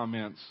negative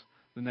comments,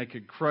 then they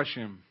could crush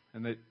him.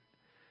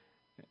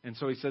 And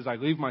so he says, I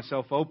leave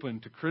myself open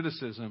to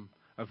criticism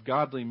of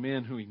godly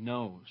men who he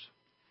knows.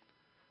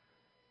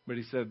 But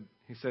he said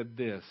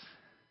this.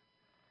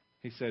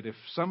 He said, if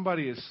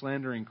somebody is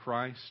slandering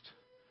Christ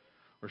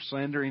or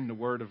slandering the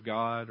Word of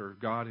God or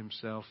God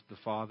Himself, the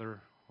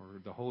Father or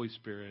the Holy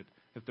Spirit,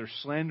 if they're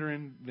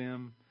slandering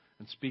them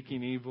and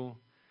speaking evil,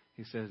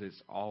 he says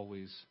it's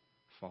always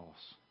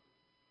false.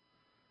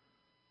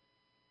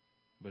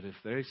 But if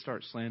they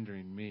start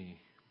slandering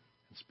me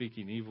and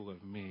speaking evil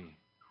of me,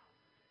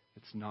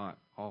 it's not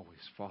always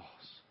false.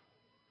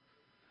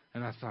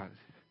 And I thought,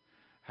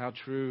 how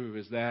true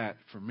is that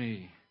for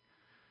me?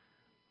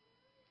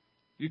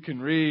 You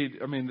can read,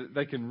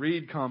 they can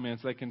read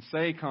comments, they can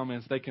say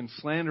comments, they can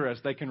slander us,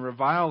 they can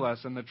revile us,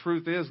 and the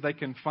truth is they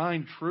can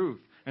find truth.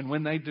 And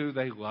when they do,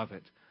 they love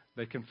it.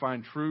 They can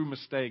find true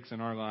mistakes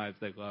in our lives,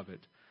 they love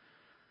it.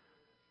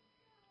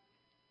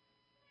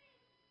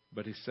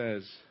 But he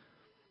says,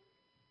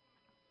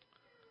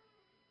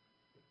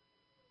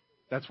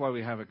 that's why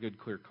we have a good,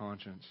 clear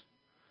conscience.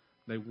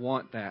 They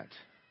want that.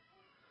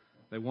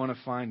 They want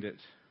to find it.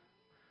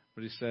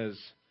 But he says,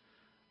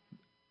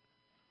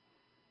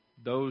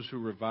 those who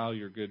revile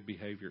your good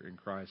behavior in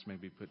Christ may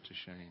be put to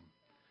shame.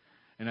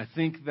 And I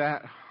think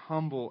that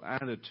humble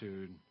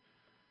attitude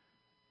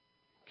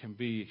can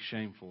be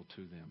shameful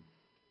to them.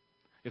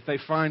 If they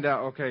find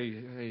out, okay,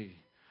 hey,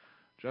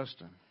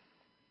 Justin,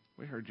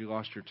 we heard you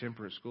lost your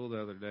temper at school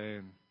the other day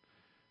and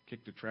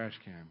kicked a trash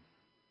can.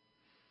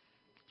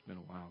 It's been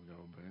a while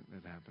ago, but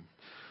it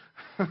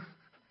happened.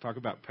 Talk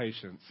about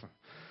patience.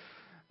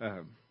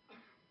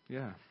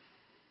 Yeah,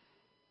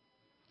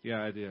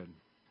 I did.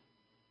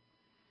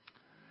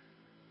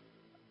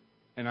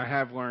 And I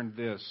have learned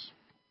this,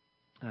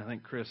 and I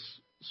think Chris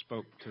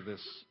spoke to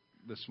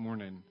this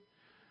morning,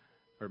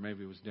 or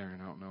maybe it was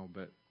Darren, I don't know,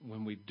 but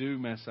when we do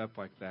mess up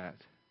like that,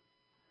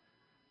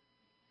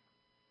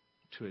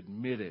 to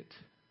admit it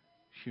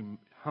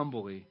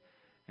humbly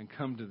and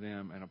come to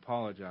them and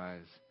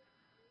apologize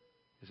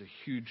is a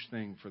huge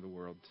thing for the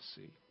world to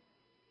see,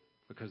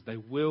 because they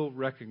will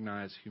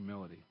recognize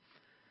humility.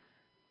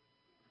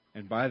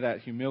 And by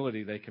that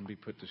humility, they can be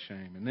put to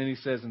shame. And then he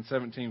says in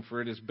 17,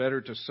 for it is better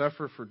to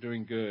suffer for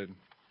doing good,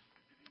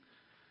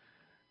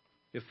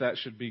 if that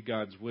should be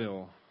God's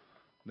will,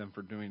 than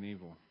for doing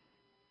evil.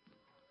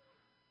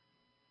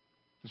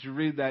 As you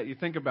read that, you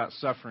think about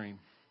suffering.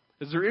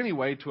 Is there any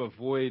way to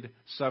avoid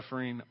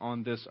suffering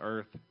on this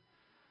earth?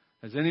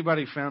 Has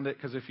anybody found it?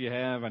 Because if you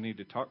have, I need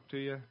to talk to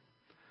you.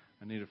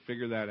 I need to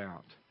figure that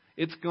out.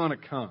 It's going to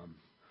come.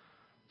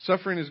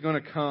 Suffering is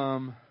going to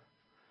come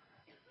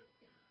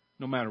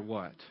no matter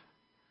what.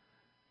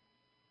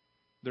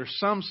 There's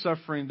some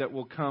suffering that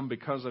will come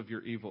because of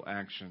your evil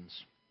actions.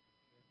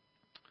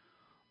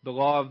 The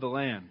law of the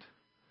land.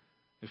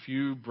 If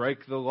you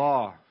break the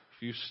law,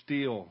 if you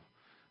steal,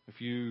 if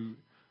you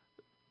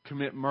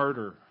commit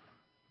murder,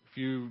 if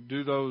you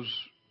do those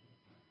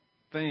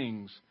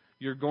things,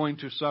 you're going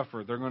to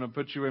suffer. They're going to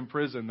put you in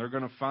prison. They're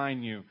going to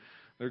fine you.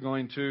 They're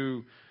going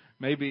to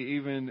maybe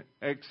even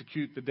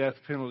execute the death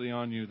penalty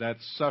on you.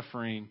 That's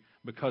suffering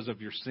because of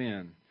your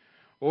sin.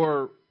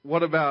 Or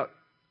what about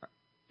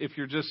if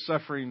you're just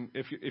suffering,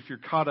 if you're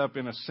caught up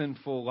in a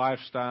sinful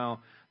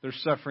lifestyle there's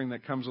suffering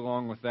that comes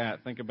along with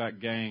that. Think about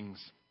gangs.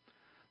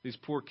 These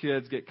poor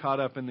kids get caught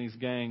up in these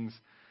gangs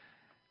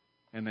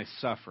and they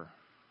suffer.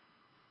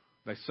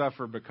 They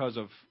suffer because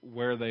of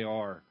where they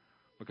are.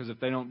 Because if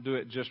they don't do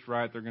it just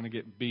right, they're going to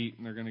get beat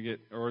and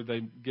or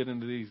they get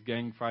into these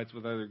gang fights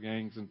with other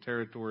gangs and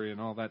territory and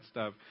all that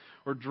stuff.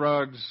 Or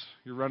drugs.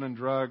 You're running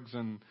drugs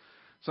and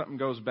something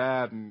goes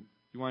bad and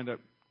you wind up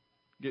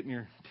getting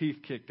your teeth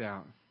kicked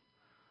out.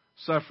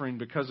 Suffering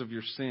because of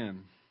your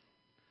sin.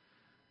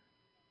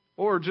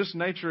 Or just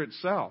nature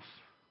itself.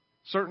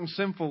 Certain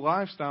sinful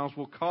lifestyles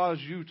will cause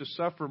you to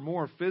suffer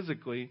more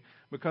physically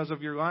because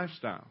of your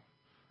lifestyle.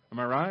 Am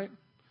I right?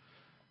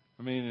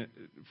 I mean,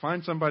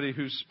 find somebody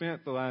who's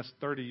spent the last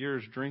 30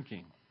 years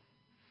drinking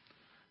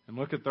and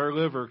look at their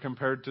liver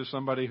compared to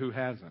somebody who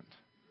hasn't.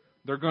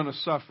 They're going to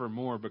suffer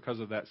more because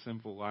of that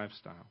sinful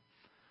lifestyle,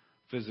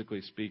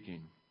 physically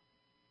speaking.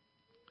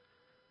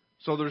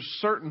 So there's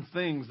certain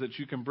things that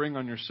you can bring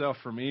on yourself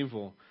from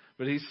evil,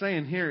 but he's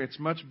saying here it's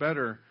much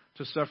better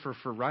to suffer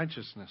for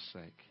righteousness'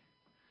 sake.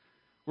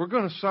 We're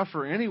going to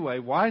suffer anyway.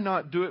 Why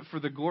not do it for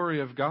the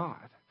glory of God?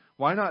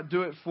 Why not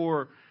do it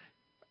for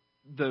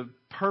the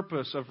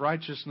purpose of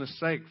righteousness'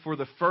 sake, for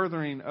the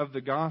furthering of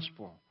the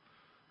gospel?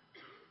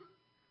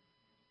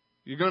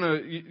 You're going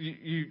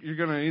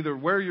to either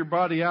wear your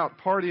body out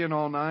partying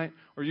all night,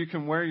 or you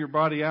can wear your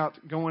body out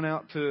going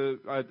out to.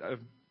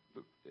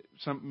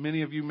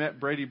 Many of you met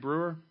Brady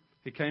Brewer.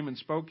 He came and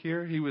spoke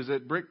here. He was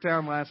at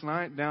Bricktown last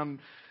night, down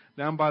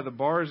by the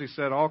bars. He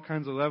said all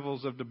kinds of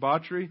levels of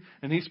debauchery,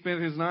 and he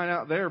spent his night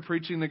out there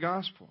preaching the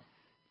gospel.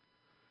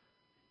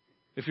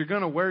 If you're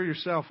going to wear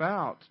yourself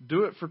out,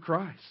 do it for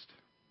Christ.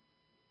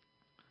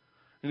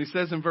 And he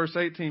says in verse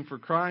 18, for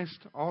Christ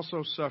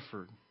also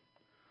suffered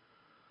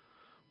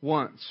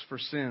once for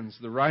sins,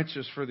 the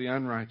righteous for the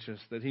unrighteous,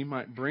 that he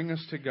might bring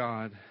us to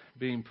God,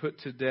 being put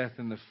to death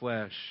in the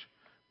flesh,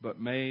 but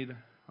made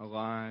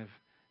alive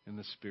in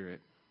the Spirit.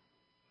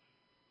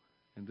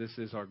 And this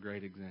is our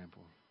great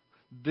example.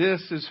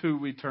 This is who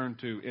we turn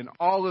to. In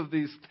all of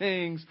these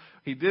things,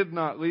 He did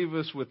not leave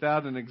us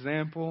without an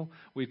example.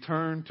 We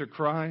turn to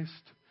Christ.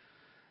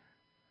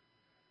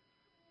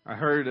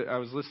 I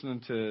was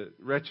listening to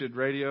Wretched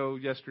Radio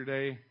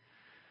yesterday,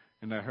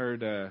 and I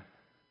heard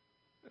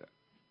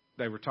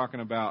they were talking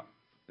about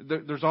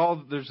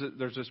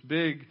there's this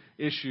big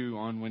issue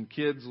on when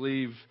kids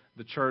leave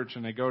the church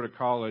and they go to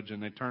college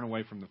and they turn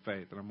away from the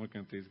faith. And I'm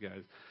looking at these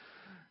guys,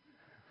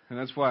 and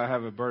that's why I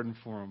have a burden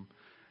for them.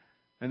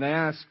 And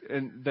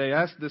they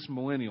asked this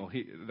millennial.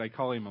 They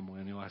call him a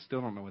millennial. I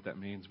still don't know what that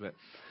means, but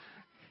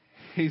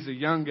he's a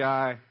young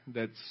guy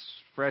that's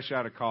fresh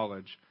out of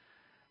college.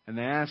 And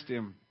they asked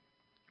him,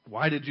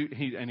 "Why did you?"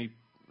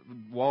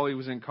 While he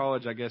was in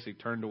college, I guess he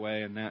turned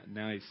away, and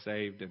now he's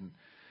saved.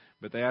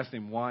 But they asked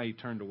him why he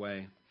turned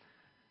away,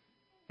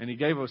 and he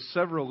gave us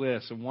several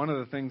lists. And one of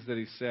the things that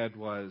he said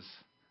was,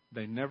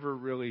 he never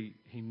really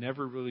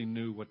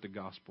knew what the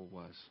gospel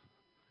was.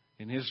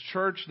 In his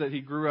church that he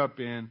grew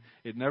up in,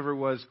 it never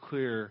was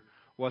clear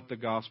what the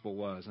gospel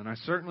was. And I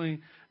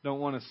certainly don't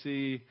want to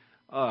see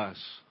us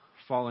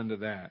fall into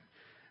that.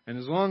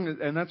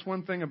 And that's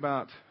one thing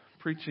about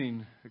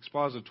preaching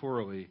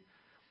expositorily.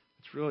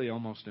 It's really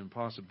almost an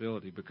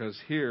impossibility, because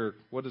here,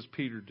 what does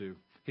Peter do?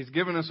 He's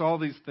given us all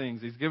these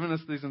things. He's given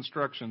us these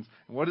instructions.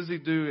 And what does he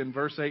do in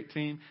verse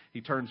 18? He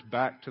turns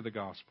back to the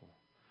gospel.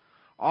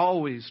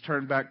 Always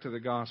turn back to the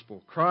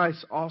gospel.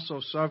 Christ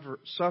also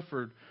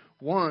suffered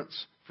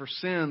once for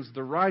sins,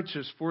 the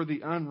righteous for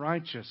the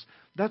unrighteous.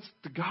 That's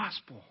the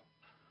gospel.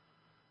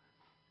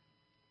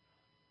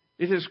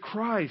 It is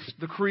Christ,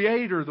 the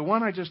Creator, the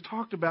one I just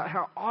talked about,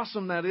 how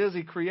awesome that is.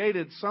 He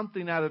created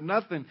something out of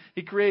nothing.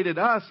 He created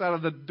us out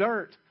of the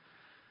dirt.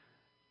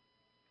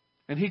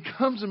 And He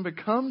comes and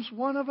becomes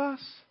one of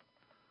us.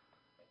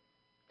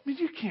 I mean,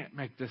 you can't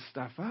make this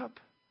stuff up.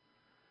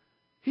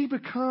 He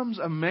becomes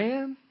a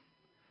man.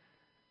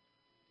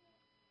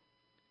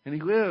 And He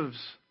lives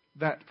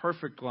that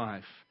perfect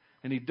life.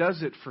 And He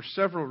does it for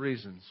several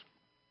reasons.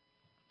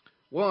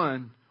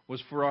 One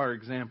was for our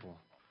example.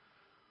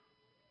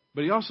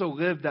 But He also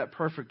lived that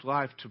perfect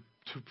life to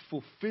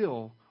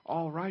fulfill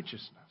all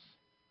righteousness.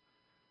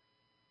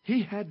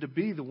 He had to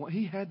be the one.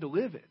 He had to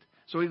live it.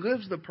 So He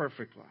lives the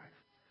perfect life.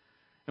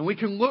 And we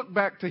can look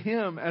back to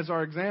Him as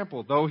our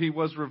example. Though He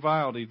was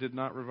reviled, He did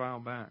not revile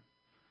back.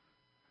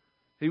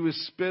 He was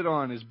spit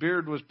on. His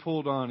beard was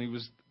pulled on.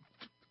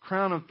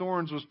 Crown of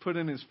thorns was put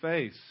in His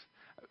face.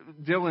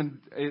 Dylan,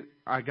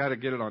 I got to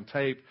get it on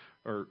tape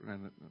or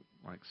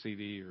like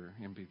CD or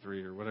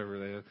MP3 or whatever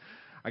they are.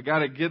 I got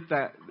to get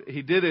that.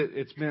 He did it.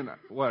 It's been,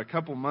 a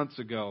couple months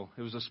ago.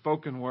 It was a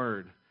spoken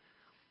word.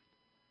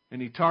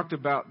 And he talked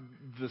about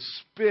the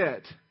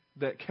spit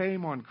that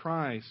came on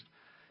Christ.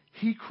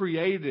 He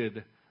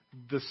created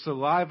the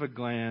saliva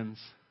glands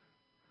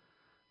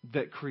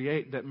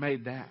that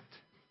made that.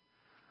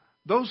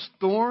 Those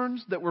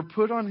thorns that were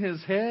put on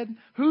His head,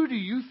 who do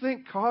you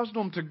think caused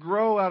them to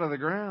grow out of the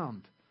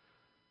ground?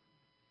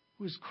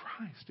 It was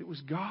Christ. It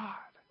was God.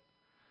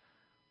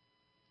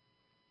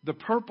 The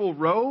purple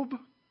robe,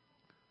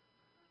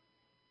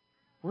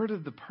 Where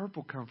did the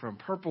purple come from?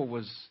 Purple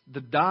was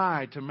the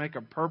dye to make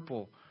a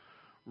purple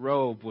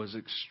robe was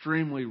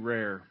extremely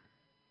rare.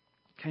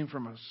 It came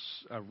from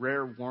a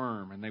rare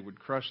worm, and they would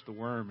crush the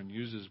worm and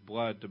use his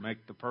blood to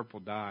make the purple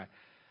dye.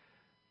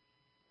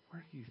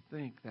 Where do you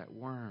think that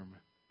worm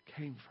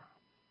came from?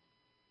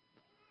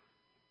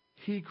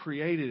 He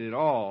created it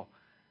all,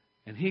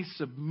 and He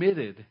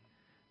submitted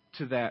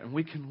to that, and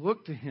we can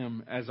look to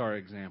Him as our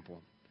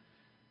example.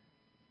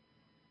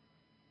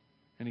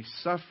 And He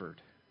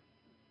suffered.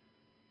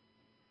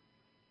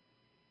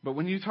 But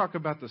when you talk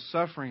about the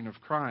suffering of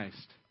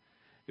Christ,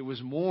 it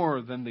was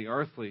more than the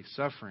earthly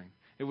suffering.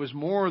 It was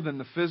more than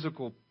the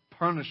physical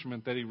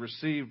punishment that He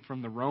received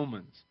from the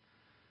Romans.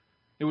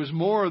 It was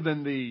more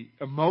than the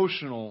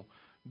emotional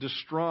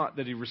distraught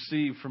that He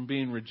received from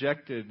being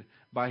rejected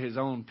by His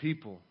own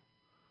people.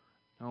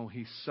 No,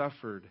 He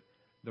suffered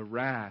the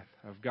wrath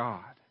of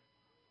God.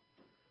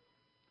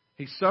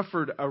 He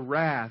suffered a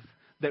wrath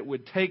that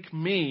would take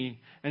me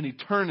an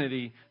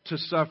eternity to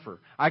suffer.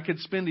 I could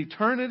spend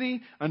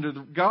eternity under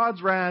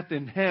God's wrath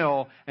in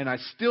hell, and I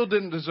still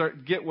didn't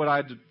get what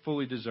I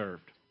fully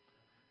deserved.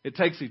 It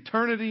takes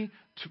eternity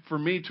for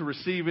me to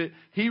receive it.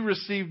 He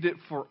received it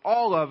for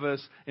all of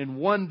us in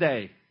one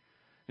day.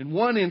 In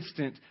one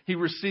instant, He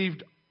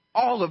received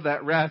all of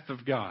that wrath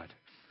of God.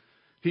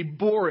 He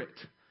bore it,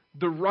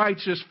 the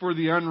righteous for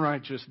the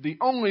unrighteous, the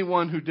only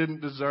one who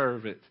didn't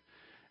deserve it.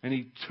 And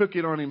He took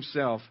it on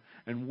Himself,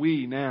 and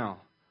we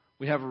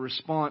have a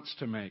response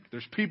to make.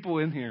 There's people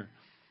in here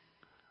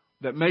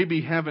that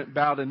maybe haven't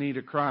bowed a knee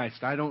to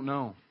Christ. I don't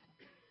know.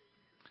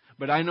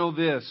 But I know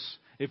this.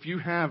 If you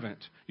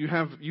haven't, you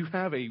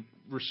have a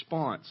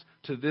response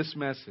to this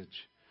message.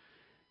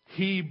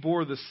 He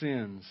bore the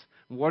sins.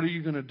 What are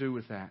you going to do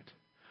with that?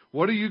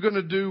 What are you going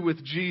to do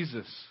with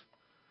Jesus?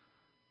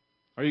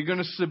 Are you going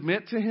to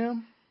submit to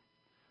Him?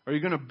 Are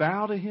you going to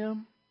bow to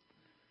Him?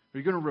 Are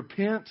you going to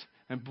repent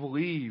and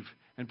believe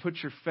and put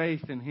your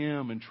faith in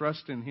Him and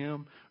trust in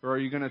Him? Or are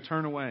you going to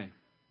turn away?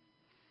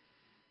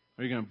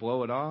 Are you going to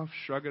blow it off,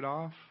 shrug it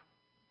off?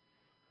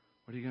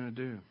 What are you going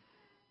to do?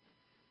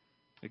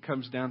 It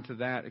comes down to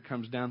that. It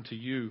comes down to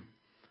you.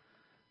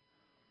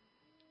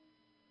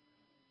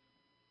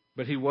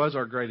 But He was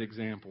our great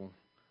example.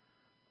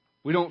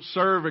 We don't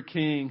serve a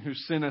king who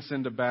sent us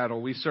into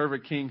battle. We serve a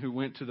king who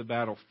went to the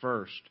battle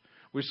first.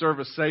 We serve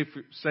a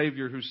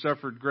Savior who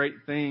suffered great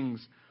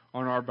things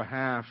on our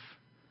behalf.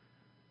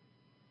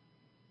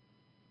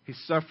 He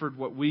suffered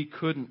what we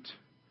couldn't.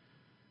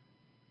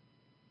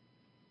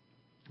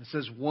 It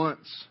says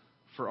once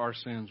for our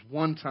sins,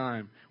 one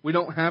time. We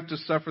don't have to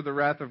suffer the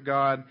wrath of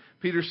God.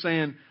 Peter's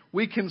saying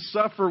we can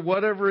suffer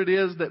whatever it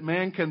is that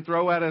man can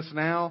throw at us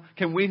now.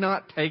 Can we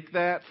not take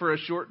that for a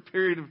short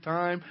period of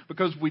time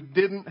because we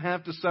didn't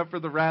have to suffer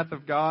the wrath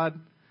of God?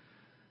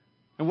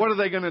 And what are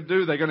they going to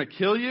do? They're going to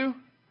kill you?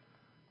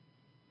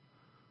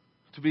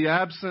 To be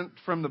absent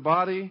from the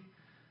body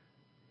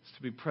is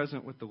to be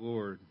present with the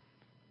Lord.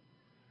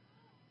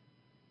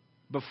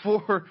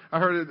 Before, I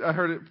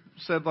heard it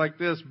said like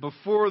this: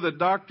 before the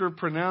doctor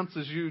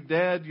pronounces you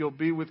dead, you'll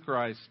be with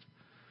Christ.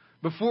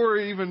 Before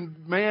even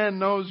man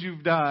knows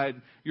you've died,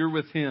 you're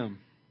with Him.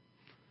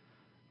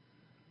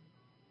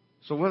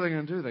 So what are they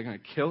going to do? They're going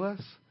to kill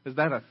us? Is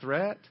that a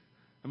threat?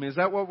 I mean, is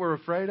that what we're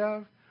afraid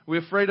of? Are we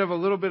afraid of a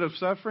little bit of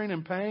suffering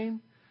and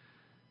pain?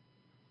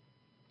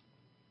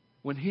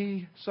 When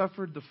He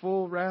suffered the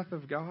full wrath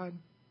of God,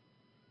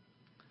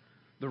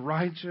 the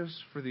righteous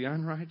for the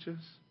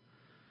unrighteous,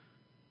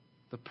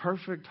 the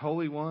perfect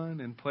Holy One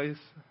in place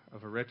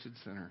of a wretched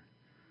sinner.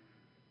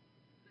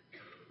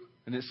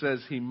 And it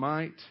says He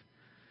might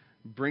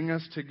bring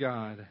us to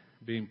God,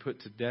 being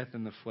put to death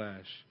in the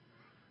flesh,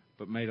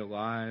 but made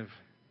alive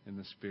in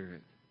the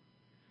Spirit.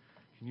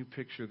 Can you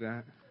picture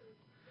that?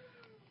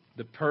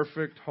 The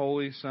perfect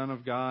Holy Son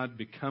of God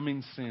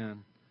becoming sin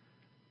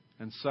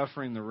and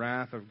suffering the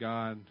wrath of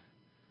God.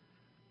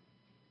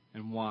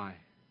 And why?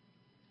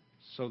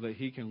 So that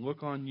He can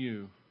look on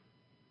you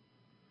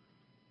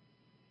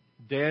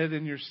dead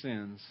in your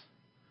sins,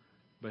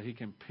 but He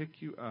can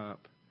pick you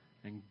up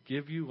and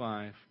give you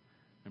life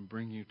and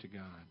bring you to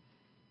God.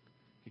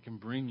 He can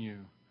bring you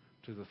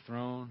to the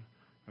throne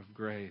of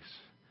grace.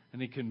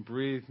 And He can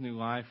breathe new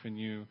life in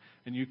you.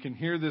 And you can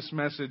hear this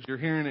message. You're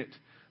hearing it.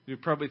 You're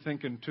probably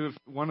thinking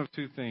one of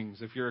two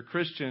things. If you're a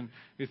Christian,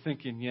 you're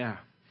thinking, yeah,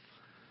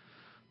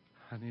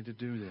 I need to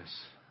do this.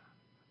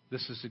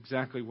 This is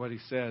exactly what He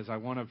says. I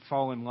want to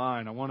fall in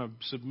line. I want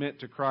to submit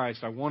to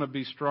Christ. I want to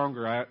be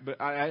stronger.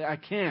 But I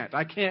can't.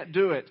 I can't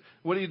do it.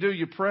 What do?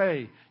 You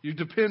pray. You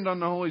depend on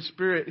the Holy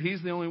Spirit.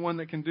 He's the only one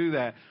that can do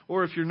that.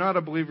 Or if you're not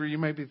a believer, you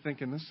may be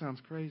thinking, this sounds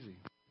crazy.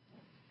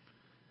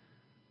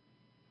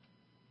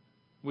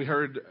 We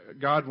heard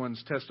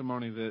Godwin's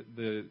testimony,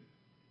 the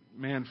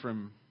man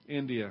from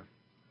India.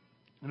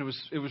 And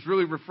it was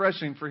really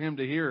refreshing for him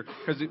to hear.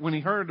 Because when he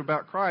heard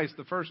about Christ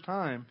the first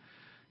time,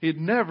 he had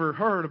never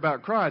heard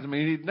about Christ. I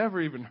mean, he'd never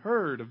even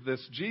heard of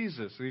this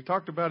Jesus. And he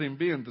talked about Him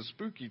being the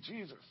spooky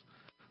Jesus.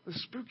 The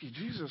spooky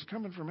Jesus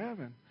coming from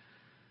heaven.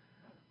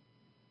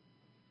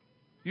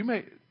 You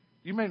may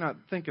You may not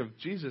think of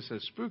Jesus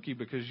as spooky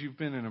because you've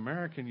been in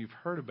America and you've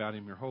heard about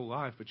him your whole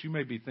life, but you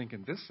may be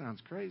thinking, this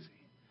sounds crazy.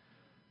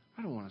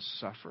 I don't want to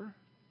suffer.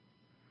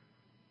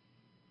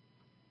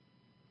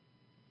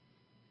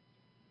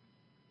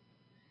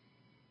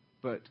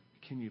 But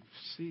can you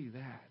see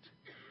that?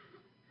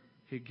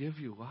 He'll give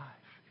you life.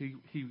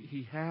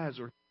 He has,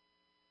 or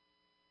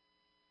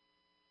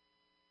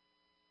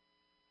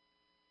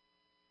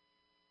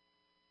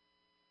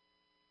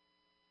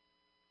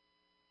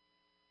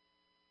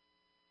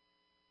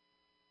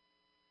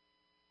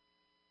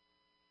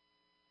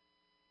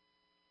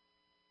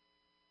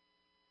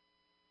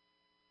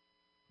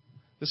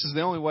this is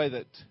the only way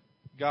that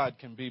God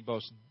can be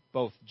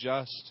both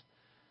just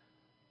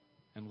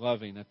and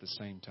loving at the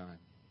same time.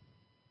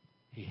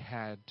 He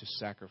had to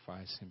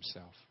sacrifice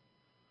himself.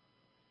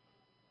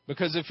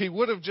 Because if he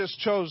would have just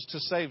chose to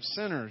save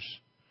sinners,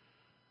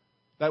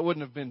 that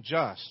wouldn't have been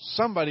just.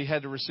 Somebody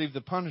had to receive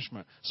the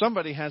punishment.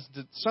 Somebody has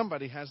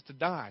to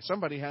die.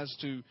 Somebody has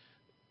to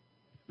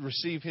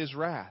receive his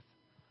wrath.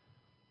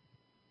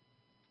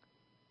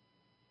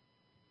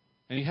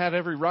 And he had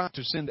every right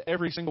to send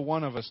every single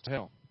one of us to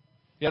hell.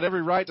 He had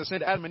every right to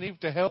send Adam and Eve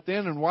to hell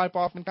then and wipe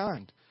off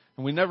mankind.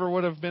 And we never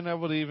would have been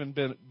able to even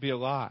be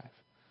alive.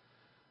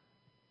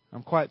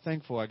 I'm quite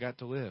thankful I got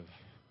to live.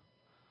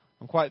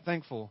 I'm quite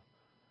thankful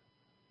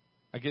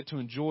I get to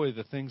enjoy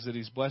the things that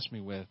he's blessed me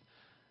with.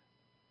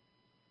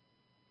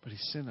 But he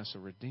sent us a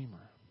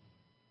Redeemer.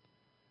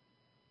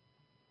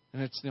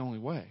 And it's the only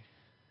way.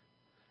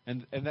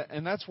 And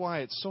that's why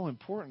it's so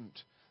important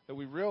that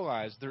we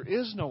realize there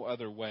is no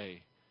other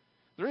way.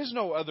 There is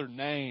no other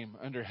name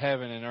under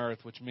heaven and earth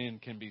which men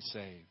can be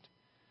saved.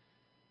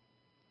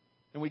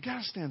 And we got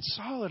to stand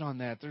solid on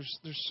that. There's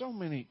so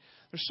many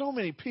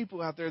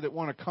people out there that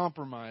want to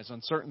compromise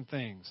on certain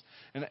things,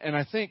 and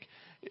I think,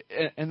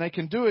 and they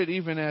can do it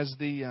even as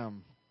the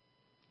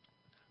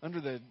under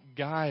the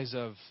guise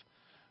of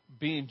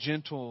being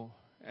gentle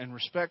and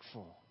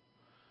respectful.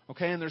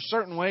 Okay, and there's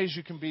certain ways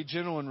you can be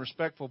gentle and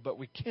respectful, but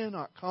we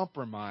cannot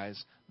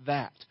compromise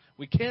that.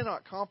 We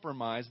cannot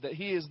compromise that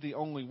He is the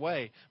only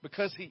way,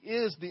 because He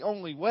is the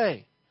only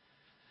way.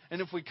 And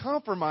if we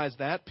compromise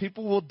that,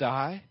 people will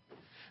die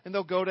and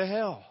they'll go to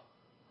hell.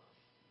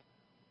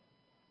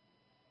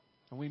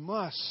 And we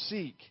must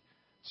seek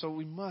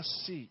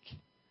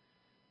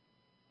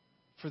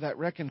for that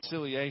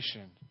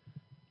reconciliation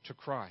to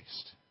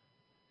Christ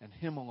and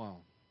Him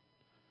alone.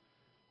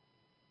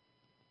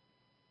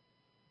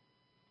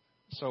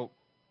 So,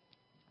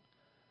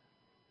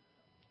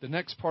 the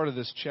next part of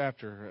this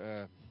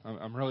chapter,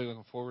 I'm really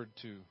looking forward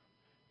to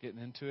getting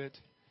into it.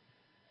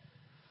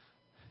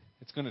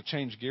 It's going to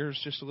change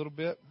gears just a little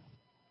bit.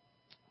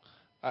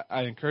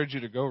 I encourage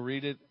you to go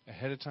read it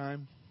ahead of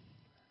time,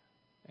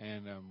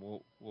 and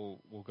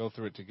we'll go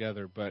through it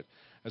together. But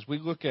as we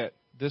look at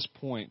this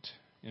point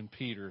in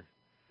Peter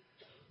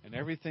and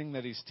everything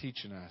that he's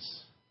teaching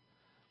us,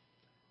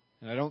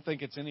 and I don't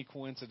think it's any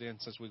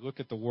coincidence as we look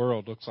at the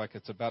world, looks like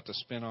it's about to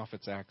spin off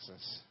its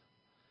axis.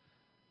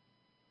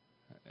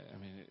 I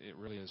mean, it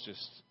really is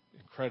just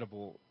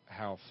incredible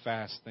how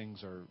fast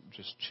things are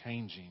just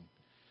changing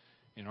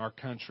in our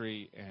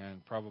country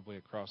and probably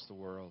across the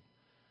world.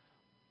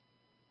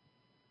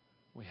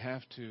 We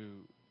have to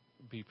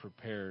be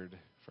prepared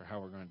for how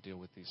we're going to deal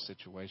with these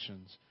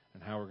situations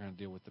and how we're going to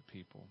deal with the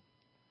people.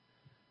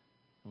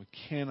 We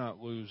cannot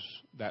lose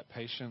that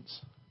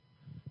patience.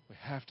 We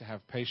have to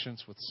have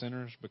patience with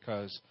sinners,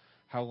 because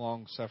how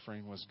long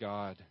suffering was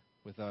God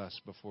with us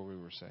before we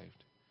were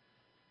saved?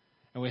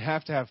 And we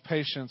have to have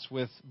patience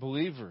with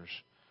believers,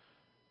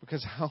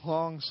 because how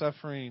long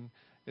suffering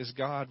is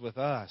God with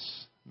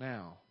us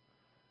now?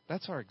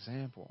 That's our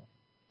example.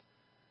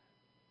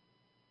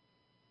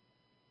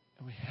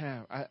 And we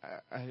have.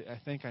 I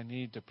think I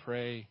need to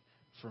pray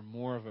for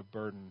more of a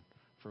burden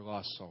for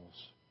lost souls.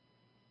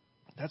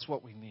 That's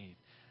what we need.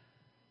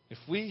 If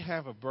we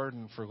have a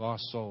burden for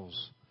lost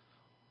souls,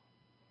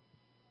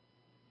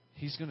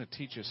 He's going to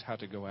teach us how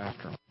to go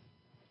after them.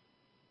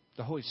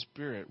 The Holy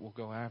Spirit will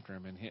go after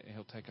him, and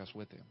He'll take us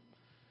with Him.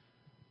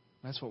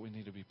 That's what we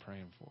need to be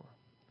praying for.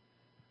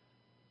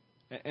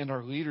 And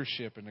our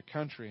leadership in the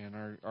country, and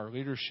our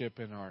leadership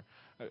in our...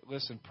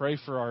 Listen, pray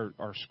for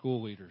our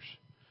school leaders.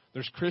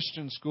 There's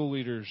Christian school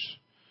leaders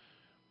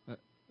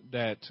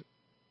that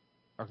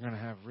are going to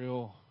have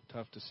real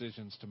tough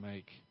decisions to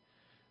make.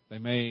 They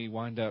may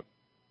wind up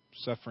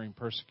suffering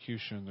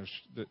persecution.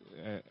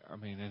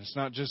 And it's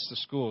not just the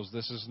schools.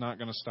 This is not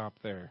going to stop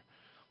there.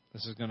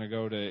 This is going to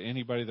go to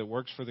anybody that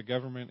works for the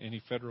government,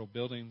 any federal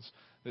buildings.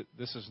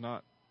 This is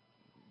not...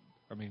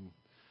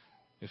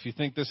 if you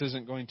think this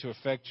isn't going to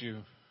affect you,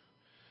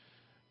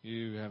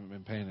 you haven't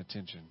been paying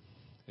attention.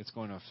 It's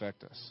going to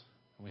affect us.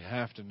 We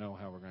have to know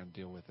how we're going to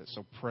deal with it.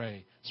 So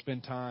pray.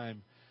 Spend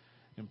time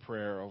in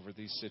prayer over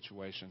these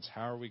situations.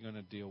 How are we going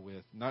to deal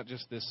with not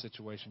just this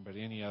situation, but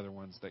any other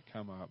ones that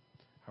come up?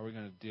 How are we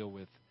going to deal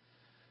with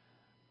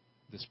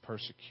this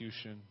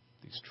persecution,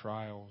 these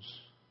trials,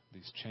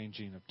 these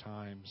changing of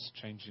times,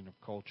 changing of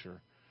culture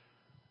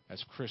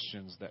as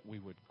Christians, that we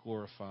would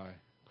glorify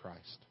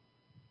Christ?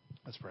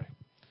 Let's pray.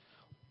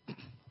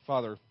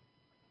 Father,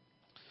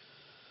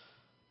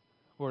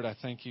 Lord, I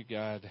thank you,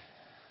 God.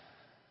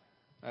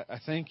 I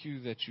thank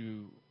you that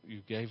you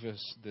gave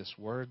us this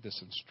word,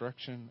 this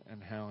instruction,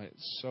 and how it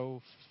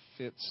so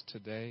fits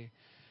today,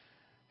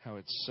 how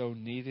it's so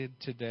needed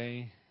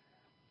today,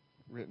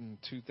 written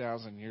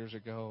 2,000 years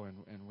ago,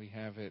 and we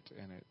have it,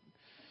 and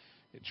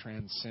it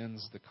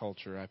transcends the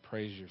culture. I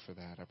praise you for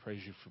that. I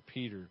praise you for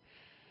Peter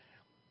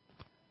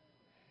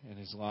and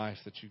his life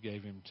that you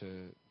gave him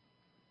to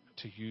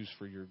use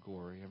for your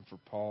glory, and for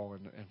Paul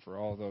and for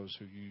all those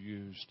who you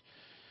used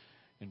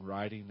in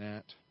writing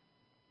that.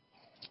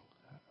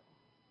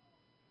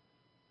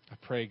 I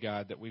pray,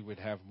 God, that we would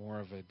have more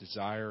of a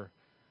desire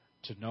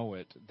to know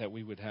it, that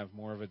we would have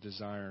more of a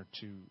desire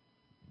to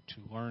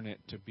learn it,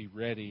 to be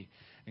ready.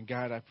 And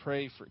God, I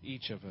pray for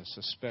each of us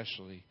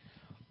especially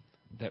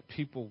that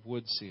people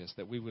would see us,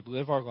 that we would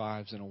live our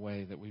lives in a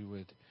way that we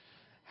would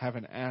have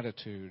an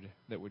attitude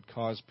that would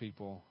cause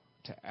people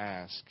to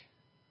ask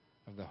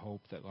of the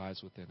hope that lies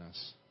within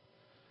us,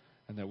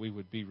 and that we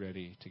would be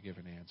ready to give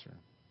an answer.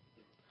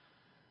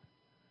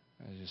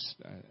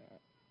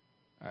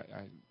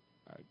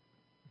 I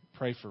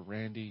pray for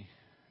Randy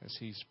as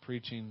he's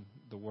preaching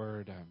the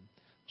word,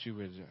 that you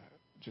would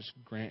just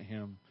grant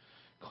him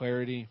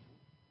clarity,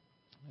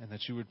 and that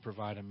you would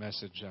provide a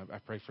message. I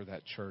pray for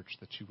that church,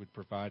 that you would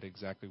provide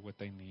exactly what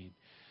they need,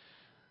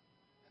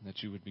 and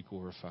that you would be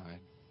glorified.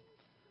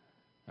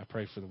 I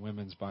pray for the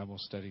women's Bible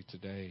study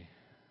today,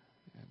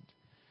 and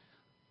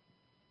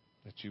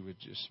that you would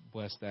just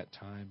bless that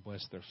time,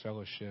 bless their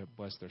fellowship,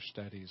 bless their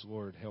studies.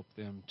 Lord, help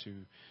them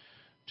to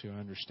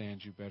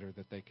understand you better,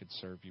 that they could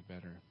serve you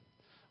better.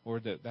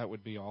 Lord, that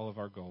would be all of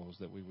our goals,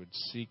 that we would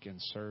seek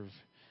and serve,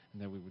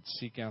 and that we would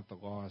seek out the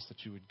lost,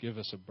 that you would give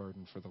us a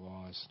burden for the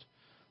lost,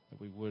 that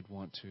we would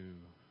want to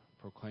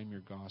proclaim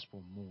your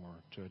gospel more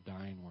to a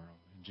dying world.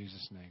 In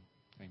Jesus' name,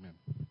 amen.